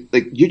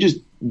 Like you're just,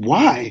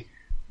 why?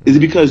 Is it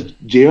because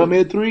JR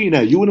made a 3 now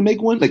you want to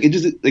make one? Like, it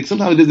just, like,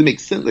 sometimes it doesn't make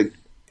sense. Like,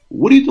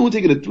 what are you doing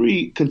taking a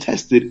 3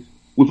 contested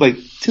with like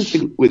 10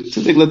 seconds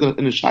left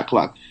in the shot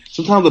clock?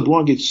 Sometimes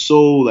LeBron gets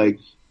so like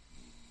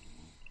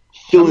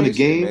feeling the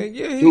game. Man,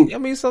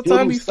 yeah,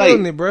 sometimes he's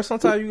feeling it, bro.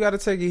 Sometimes you got to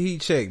take a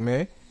heat check,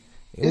 man.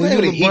 It's not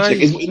even a heat check.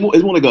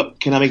 It's more like a,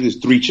 can I make this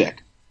 3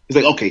 check? It's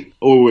like, okay,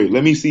 wait,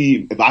 let me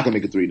see if I can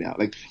make a 3 now.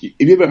 Like, if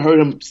you ever heard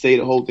him say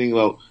the whole thing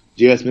about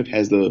J.R. Smith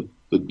has the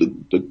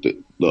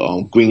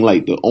green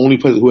light, the only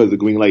person who has the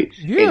green light,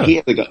 and he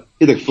has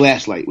a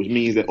flashlight, which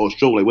means that, or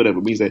strobe light,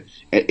 whatever, means that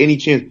at any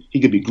chance he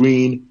could be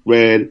green,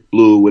 red,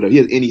 blue, whatever.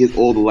 He has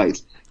all the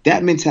lights.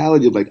 That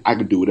mentality of like, I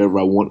can do whatever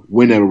I want,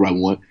 whenever I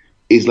want,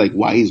 is like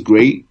why he's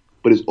great,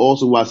 but it's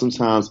also why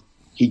sometimes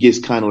he gets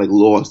kind of like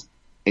lost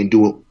and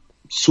doing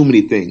so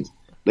many things.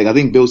 Like, I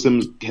think Bill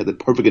Simmons had the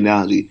perfect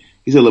analogy.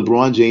 He said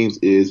LeBron James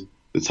is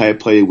the type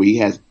of player where he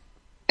has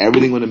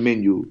everything on the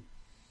menu,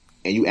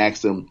 and you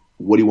ask him,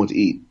 what do you want to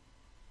eat?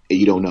 And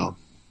you don't know,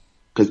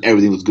 because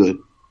everything was good.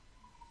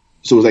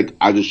 So it's like,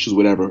 I just choose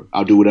whatever.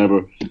 I'll do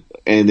whatever.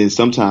 And then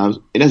sometimes,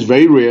 and that's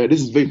very rare.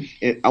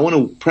 And I want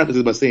to preface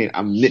this by saying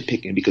I'm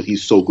nitpicking because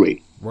he's so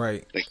great.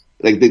 Right.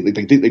 Like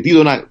these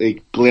are not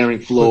like glaring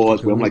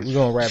flaws where I'm like, we're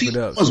going to wrap it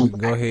up so we can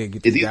go ahead and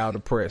get this out of the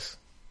press.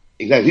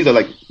 Exactly. These are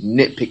like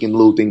nitpicking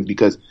little things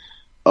because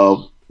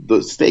of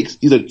the stakes.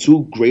 These are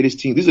two greatest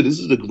teams. This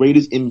is the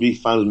greatest NBA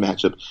Finals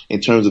matchup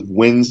in terms of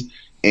wins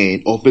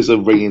and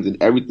offensive ratings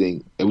and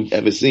everything that we've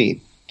ever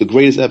seen. The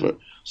greatest ever.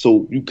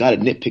 So you got to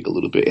nitpick a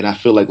little bit. And I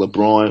feel like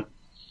LeBron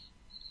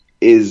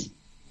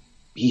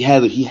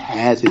he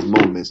has his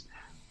moments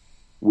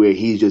where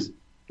he's just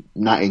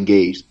not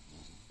engaged.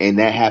 And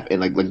that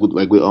happened like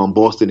with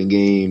Boston in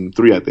Game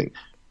 3, I think.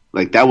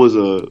 Like, that was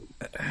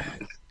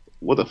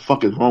what the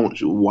fuck is wrong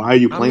with you? Why are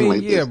you playing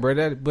like this? Yeah,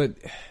 bro. But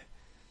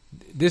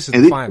this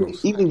is the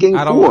finals. Even Game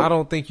 4. I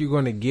don't think you're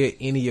going to get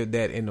any of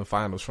that in the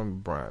finals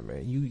from LeBron,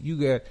 man.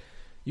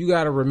 You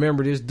got to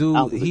remember this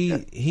dude.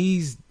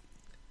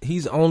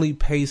 He's only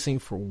pacing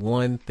for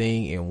one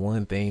thing and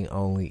one thing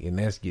only, and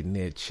that's getting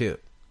that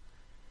chip.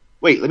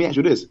 Wait, let me ask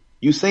you this.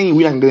 You saying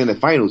we're not going to get in the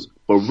finals,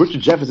 but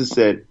Richard Jefferson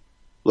said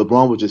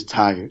LeBron was just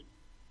tired.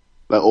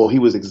 Like, he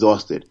was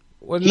exhausted.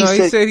 Well, he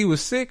said he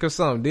was sick or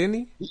something, didn't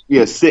he?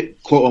 Yeah,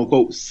 sick, quote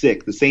unquote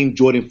sick. The same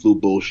Jordan flu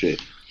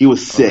bullshit. He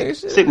was sick.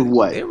 Sick with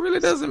what? It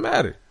really doesn't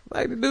matter.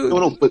 Like, the dude.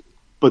 No,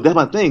 but that's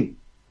my thing.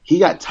 He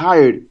got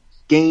tired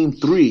Game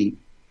 3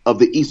 of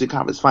the Eastern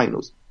Conference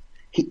Finals.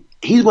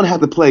 he's going to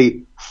have to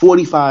play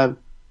 45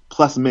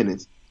 plus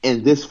minutes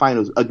in this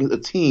finals against a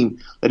team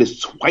that is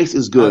twice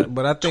as good.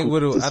 But I think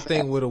with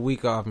a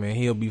week off, man,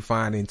 he'll be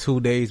fine. In 2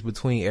 days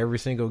between every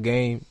single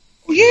game,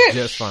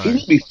 just fine.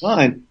 He'll be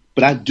fine.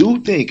 But I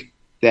do think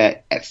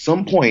that at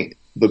some point,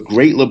 the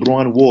great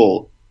LeBron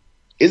wall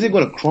isn't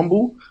going to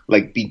crumble,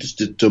 like be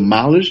just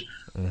demolished.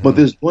 Mm-hmm. But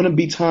there's going to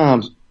be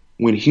times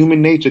when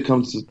human nature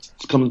comes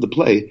to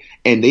play,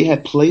 and they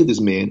have played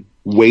this man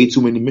way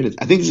too many minutes.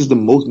 I think this is the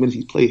most minutes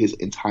he's played his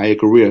entire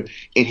career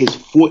in his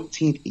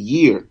 14th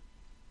year.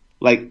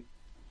 Like,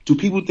 do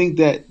people think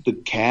that the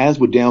Cavs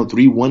were down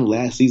 3-1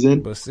 last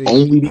season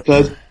only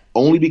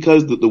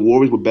because the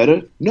Warriors were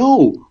better?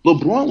 No,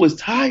 LeBron was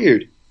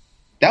tired.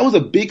 That was a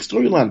big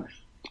storyline.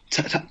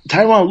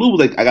 Tyronn Lue was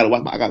like, I gotta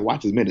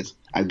watch his minutes.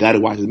 I gotta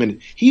watch his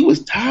minutes. He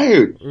was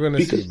tired. We're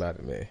gonna see about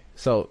it, man.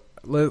 So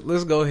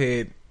let's go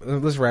ahead.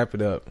 Let's wrap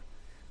it up.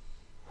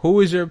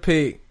 Who is your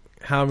pick?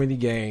 How many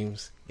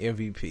games?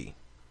 MVP.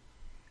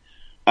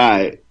 All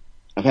right.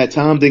 I've had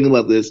time thinking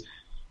about this,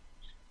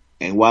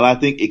 and while I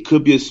think it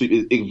could be a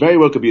sweep, it very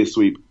well could be a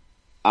sweep.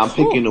 I'm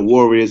picking the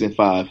Warriors in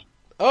 5.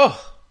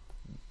 Oh,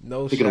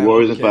 no! Picking the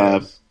Warriors in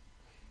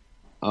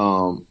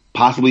 5.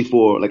 Possibly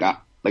 4.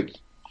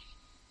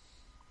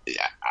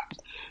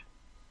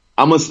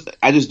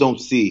 I just don't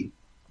see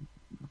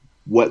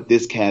what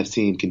this Cavs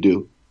team can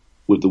do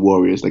with the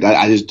Warriors. Like,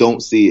 I just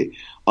don't see it.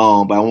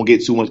 But I won't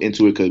get too much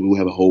into it because we'll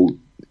have a whole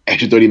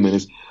extra 30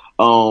 minutes.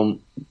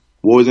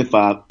 Warriors in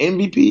 5.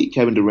 MVP,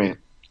 Kevin Durant.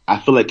 I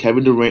feel like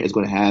Kevin Durant is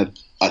going to have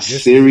a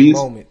series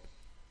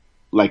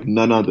like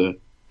none other.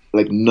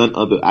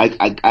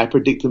 I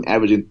predict him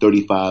averaging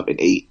 35 and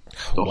 8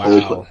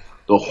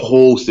 the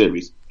whole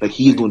series. Like,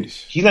 he's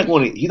not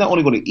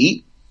only going to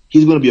eat,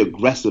 he's going to be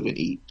aggressive and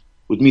eat,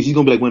 which means he's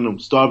going to be like one of them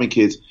starving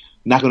kids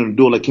knocking on the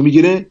door like, can we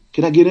get in?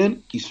 Can I get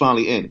in? He's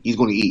finally in. He's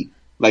going to eat.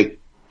 Like,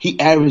 he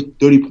averaged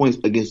 30 points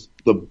against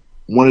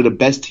one of the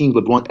best teams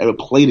LeBron ever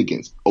played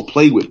against or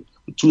played with,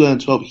 the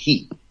 2012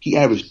 Heat. He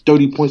averaged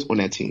 30 points on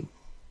that team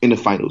in the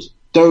finals.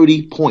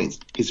 30 points,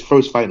 his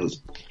first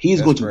finals.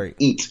 He's going to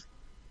eat.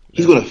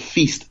 He's going to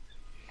feast.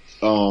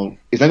 It's not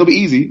going to be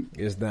easy.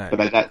 It's not.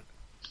 But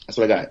that's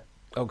what I got.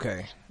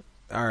 Okay.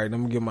 All right, let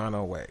me get mine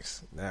on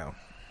wax now.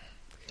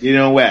 Get it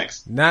on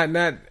wax.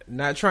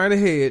 Not trying to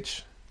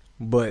hedge,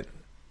 but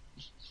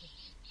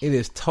it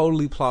is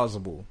totally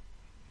plausible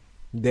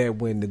that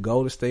when the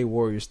Golden State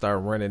Warriors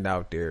start running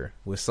out there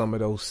with some of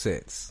those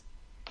sets,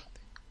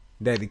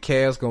 that the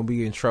Cavs gonna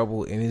be in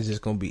trouble, and it's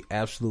just gonna be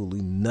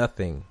absolutely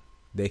nothing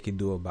they can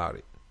do about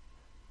it.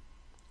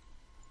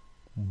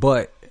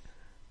 But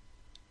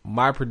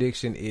my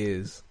prediction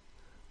is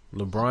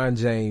LeBron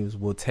James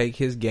will take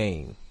his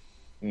game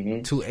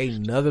to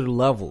another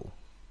level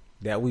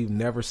that we've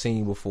never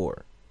seen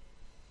before.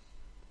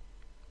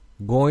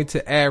 Going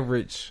to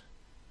average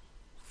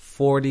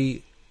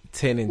 40,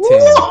 10, and 10.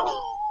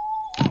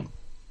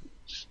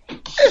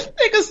 This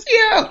nigga's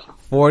here.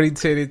 40,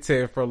 10, and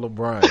 10 for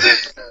LeBron.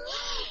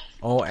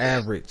 On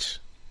average.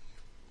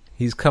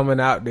 He's coming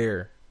out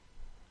there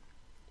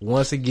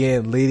once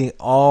again leading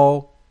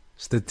all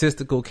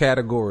statistical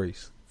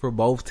categories for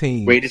both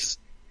teams.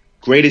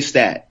 Greatest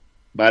stat.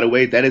 By the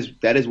way, that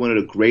is one of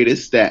the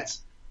greatest stats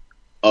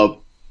of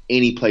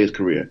any player's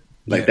career.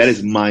 Like, that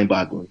is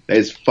mind-boggling. That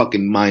is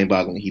fucking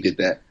mind-boggling. He did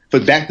that. I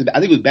think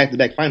it was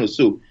back-to-back finals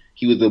too.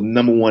 He was the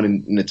number one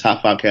in the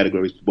top 5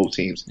 categories for both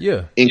teams.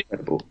 Yeah.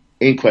 Incredible.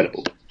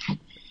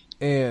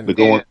 And but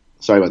go on.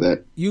 Sorry about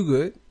that. You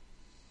good.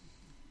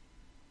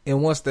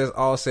 And once that's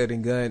all said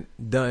and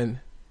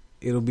done,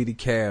 it'll be the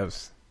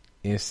Cavs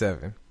in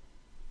 7.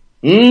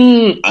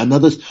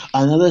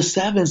 Another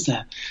 7.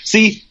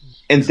 See,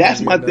 and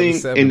that's my thing.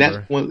 7, and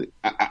that's one.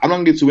 I'm not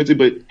gonna get too into it,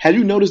 but have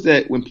you noticed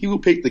that when people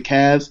pick the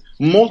Cavs,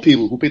 most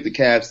people who pick the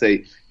Cavs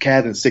say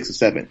Cavs in 6 or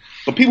 7,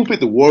 but people pick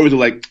the Warriors are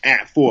like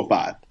 4 or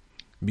 5.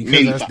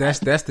 Because that's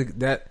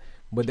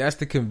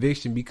the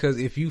conviction. Because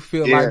if you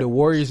feel like the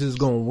Warriors is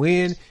gonna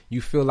win, you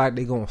feel like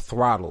they're gonna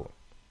throttle.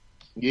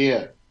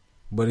 Yeah.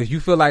 But if you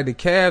feel like the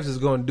Cavs is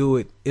gonna do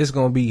it, it's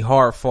gonna be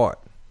hard fought.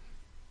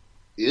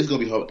 It's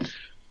gonna be hard.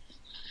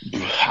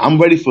 I'm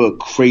ready for a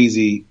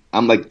crazy.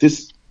 I'm like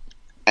this.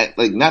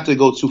 Like, not to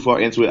go too far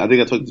into it, I think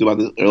I talked to you about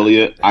this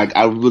earlier.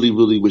 I really,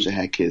 really wish I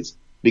had kids,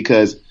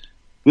 because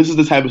this is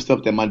the type of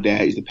stuff that my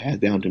dad used to pass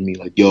down to me.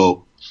 Like,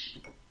 yo,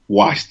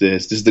 watch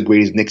this. This is the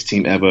greatest Knicks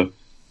team ever.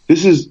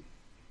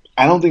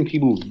 I don't think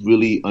people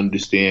really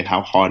understand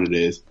how hard it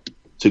is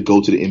to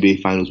go to the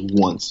NBA Finals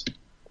once,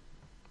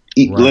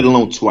 let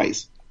alone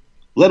twice,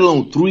 let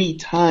alone 3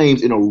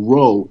 times in a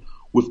row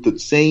with the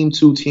same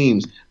 2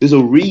 teams. There's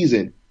a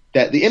reason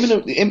that the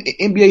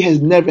NBA has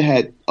never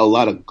had a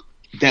lot of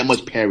that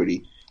much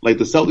parity. Like,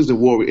 the Celtics and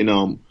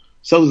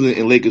Celtics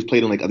and Lakers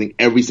played in, like, I think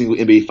every single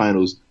NBA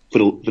Finals for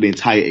the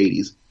entire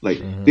 80s. Like,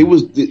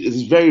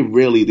 it's very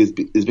rarely there's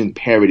been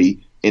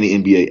parity in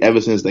the NBA ever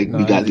since we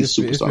got these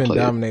superstar players. It's been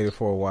dominated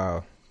for a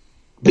while.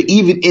 But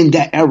even in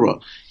that era,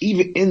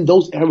 even in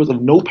those eras of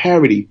no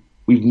parity,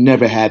 we've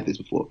never had this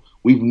before.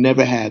 We've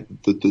never had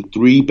the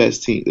 2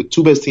 best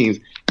teams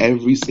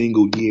every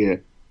single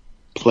year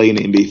play in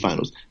the NBA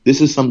Finals.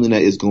 This is something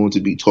that is going to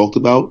be talked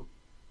about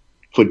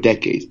for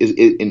decades.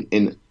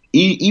 And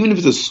even if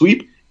it's a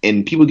sweep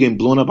and people getting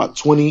blown up by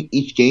 20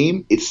 each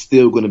game, it's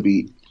still going to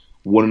be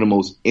one of the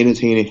most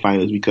entertaining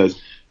finals because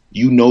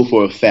you know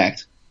for a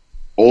fact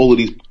all of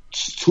these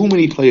too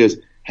many players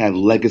have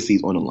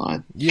legacies on the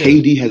line. Yeah.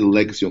 KD has a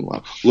legacy on the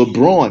line.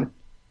 LeBron,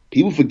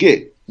 people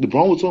forget.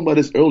 LeBron was talking about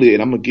this earlier,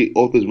 and I'm going to get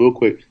off this real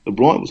quick.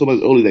 LeBron was talking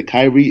about this earlier that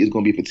Kyrie is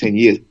going to be for 10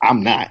 years.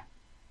 I'm not.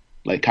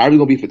 Like, Kyrie's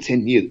going to be for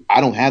 10 years.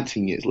 I don't have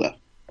 10 years left.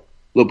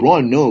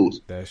 LeBron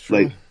knows. That's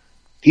true. Like,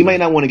 he might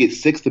not want to get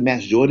 6 to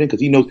match Jordan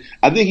because he knows.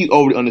 I think he's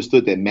already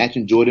understood that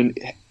matching Jordan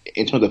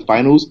in terms of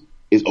finals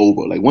is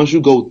over. Like, once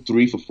you go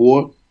 3 for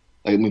 4,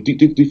 like, I mean,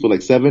 3 for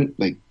like 7,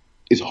 like,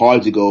 it's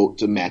hard to go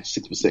to match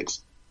 6 for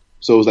 6.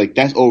 So it's like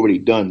that's already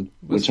done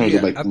in terms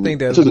of like. I think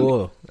that's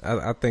bull.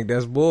 I think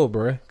that's bull,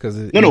 bro.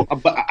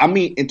 But I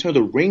mean in terms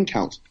of ring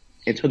counts.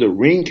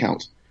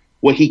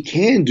 What he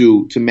can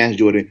do to match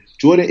Jordan.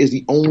 Jordan is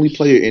the only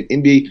player in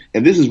NBA,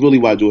 and this is really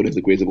why Jordan is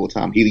the greatest of all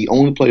time. He's the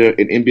only player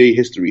in NBA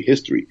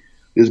history.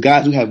 There's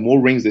guys who have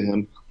more rings than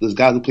him. There's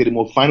guys who played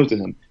more finals than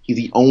him. He's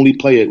the only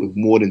player with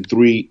more than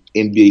 3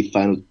 NBA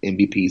Finals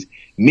MVPs.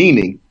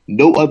 Meaning,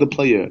 no other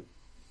player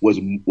was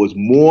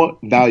more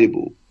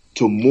valuable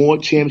to more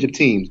championship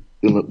teams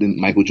than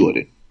Michael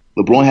Jordan.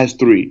 LeBron has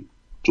 3.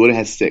 Jordan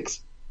has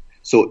 6.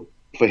 So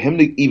for him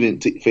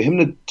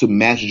to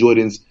match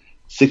Jordan's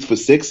 6 for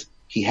 6,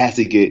 he has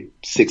to get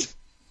 6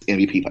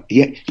 MVP.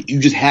 You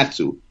just have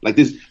to. Like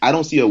this, I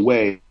don't see a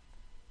way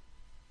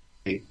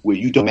where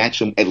you don't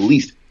match him at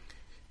least.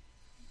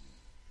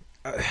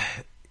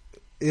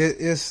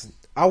 That's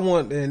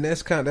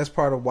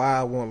part of why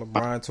I want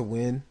LeBron to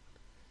win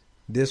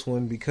this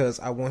one because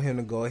I want him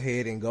to go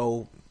ahead and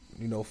go,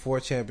 4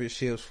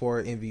 championships,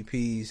 4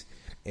 MVPs,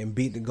 and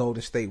beat the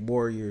Golden State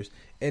Warriors.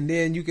 And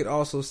then you could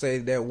also say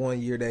that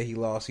one year that he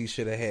lost, he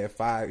should have had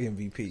 5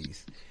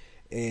 MVPs.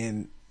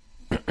 And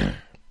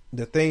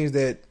the things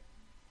that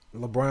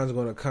LeBron's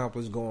going to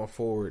accomplish going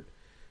forward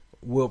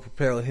will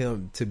propel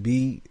him to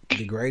be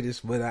the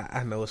greatest. But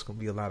I know it's going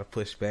to be a lot of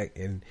pushback,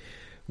 and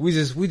we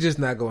just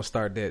not going to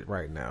start that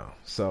right now.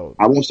 So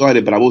I won't start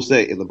it, but I will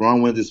say if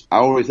LeBron wins this, I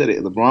already said it.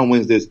 If LeBron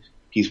wins this,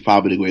 he's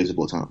probably the greatest of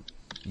all time.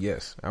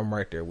 Yes, I'm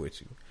right there with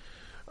you.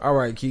 All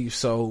right, Keith.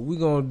 So we're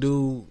gonna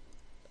do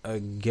a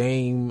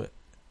game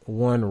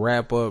 1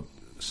 wrap up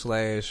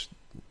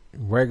 /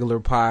 regular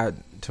pod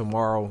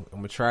tomorrow. I'm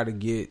gonna try to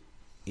get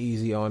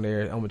Easy on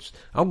there.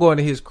 I'm going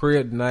to his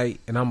crib tonight,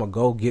 and I'm gonna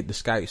go get the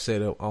Skype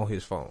set up on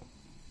his phone.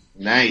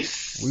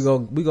 Nice. We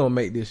gonna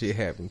make this shit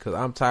happen because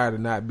I'm tired of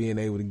not being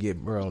able to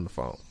get bro on the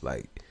phone.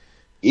 Like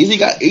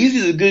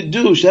Easy's a good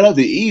dude. Shout out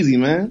to Easy,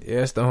 man.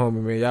 Yeah, it's the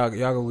homie, man. Y'all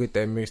go get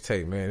that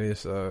mixtape, man.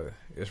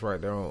 It's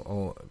right there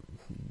on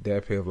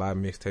that pair of live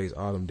mixtapes,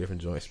 all them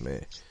different joints,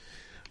 man.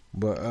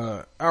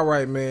 But all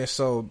right, man.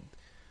 So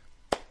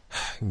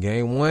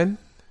game 1,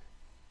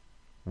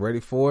 ready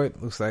for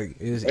it? Looks like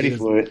it's ready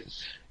for it.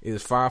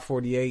 It's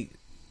 5:48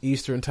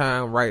 Eastern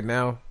time right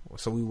now.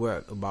 So we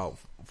were about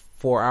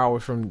 4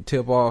 hours from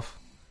tip off.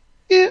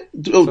 Yeah,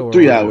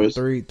 3 hours.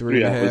 Three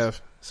and a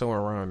half, somewhere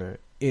around there.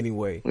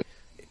 Anyway,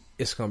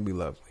 it's gonna be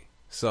lovely.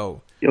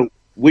 So,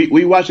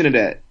 we watching it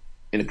at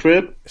in the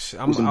crib.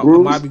 I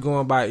might be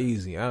going by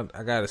Easy. I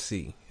gotta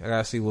see.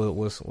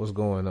 What's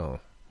going on.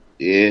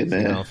 Yeah,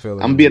 man.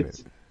 I'm be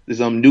at this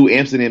New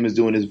Amsterdam is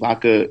doing this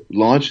vodka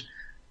launch,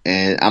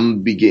 and I'm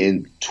gonna be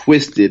getting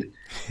twisted,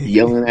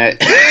 yelling at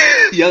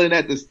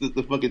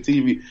the fucking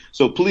TV.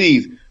 So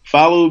please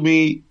follow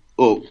me.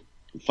 Oh,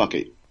 fuck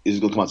it. It's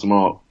gonna come out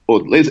tomorrow.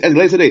 Or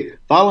later today.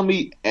 Follow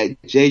me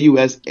at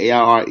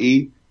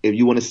JUSARRE if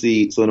you want to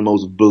see some of the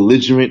most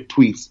belligerent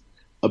tweets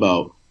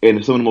about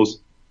and some of the most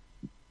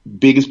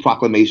biggest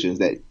proclamations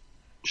that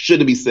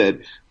shouldn't be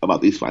said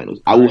about these finals.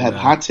 I will have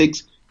hot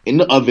takes in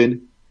the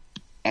oven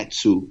at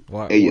 2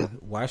 a.m.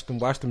 Watch them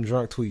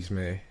drunk tweets,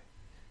 man.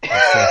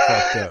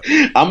 Fucked up.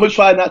 I'm gonna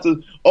try not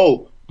to.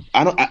 Oh,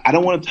 I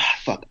don't want to.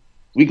 Fuck.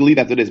 We can leave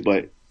after this,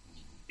 but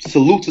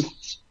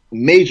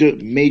major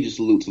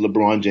salute to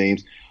LeBron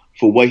James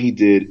for what he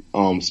did.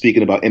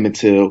 Speaking about Emmett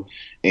Till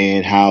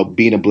and how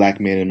being a black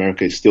man in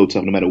America is still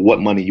tough, no matter what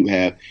money you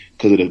have,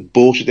 because of the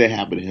bullshit that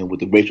happened to him with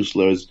the racial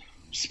slurs,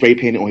 spray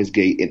painted on his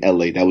gate in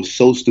L.A. That was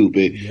so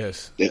stupid.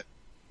 Yes,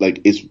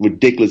 it's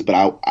ridiculous.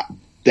 But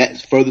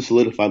that further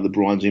solidified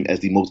LeBron James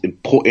as the most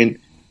important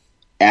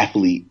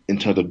athlete in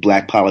terms of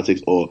black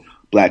politics or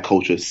black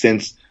culture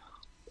since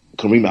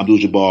Kareem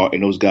Abdul-Jabbar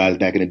and those guys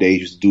back in the day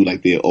used to do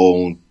like their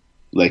own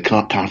like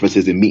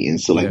conferences and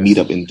meetings to meet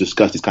up and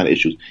discuss these kind of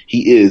issues.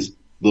 He is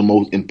the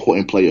most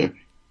important player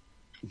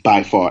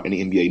by far in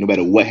the NBA. No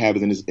matter what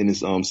happens in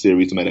this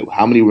series, no matter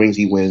how many rings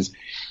he wins,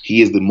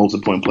 he is the most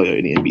important player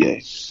in the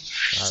NBA.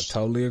 I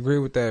totally agree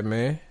with that,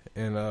 man.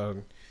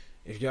 And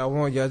if y'all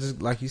want, y'all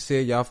just like you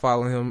said, y'all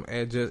follow him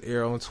at Just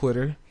Air on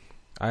Twitter.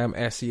 I am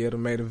at Seattle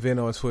Made Event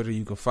on Twitter.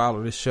 You can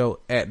follow the show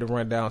at The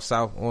Rundown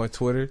South on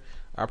Twitter.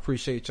 I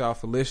appreciate y'all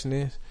for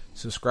listening,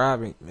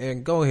 subscribing,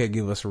 and go ahead and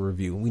give us a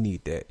review. We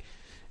need that.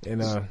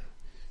 And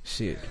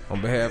Shit.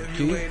 On behalf of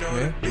Keith,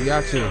 man, we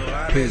out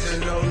here. Peace.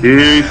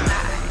 Peace.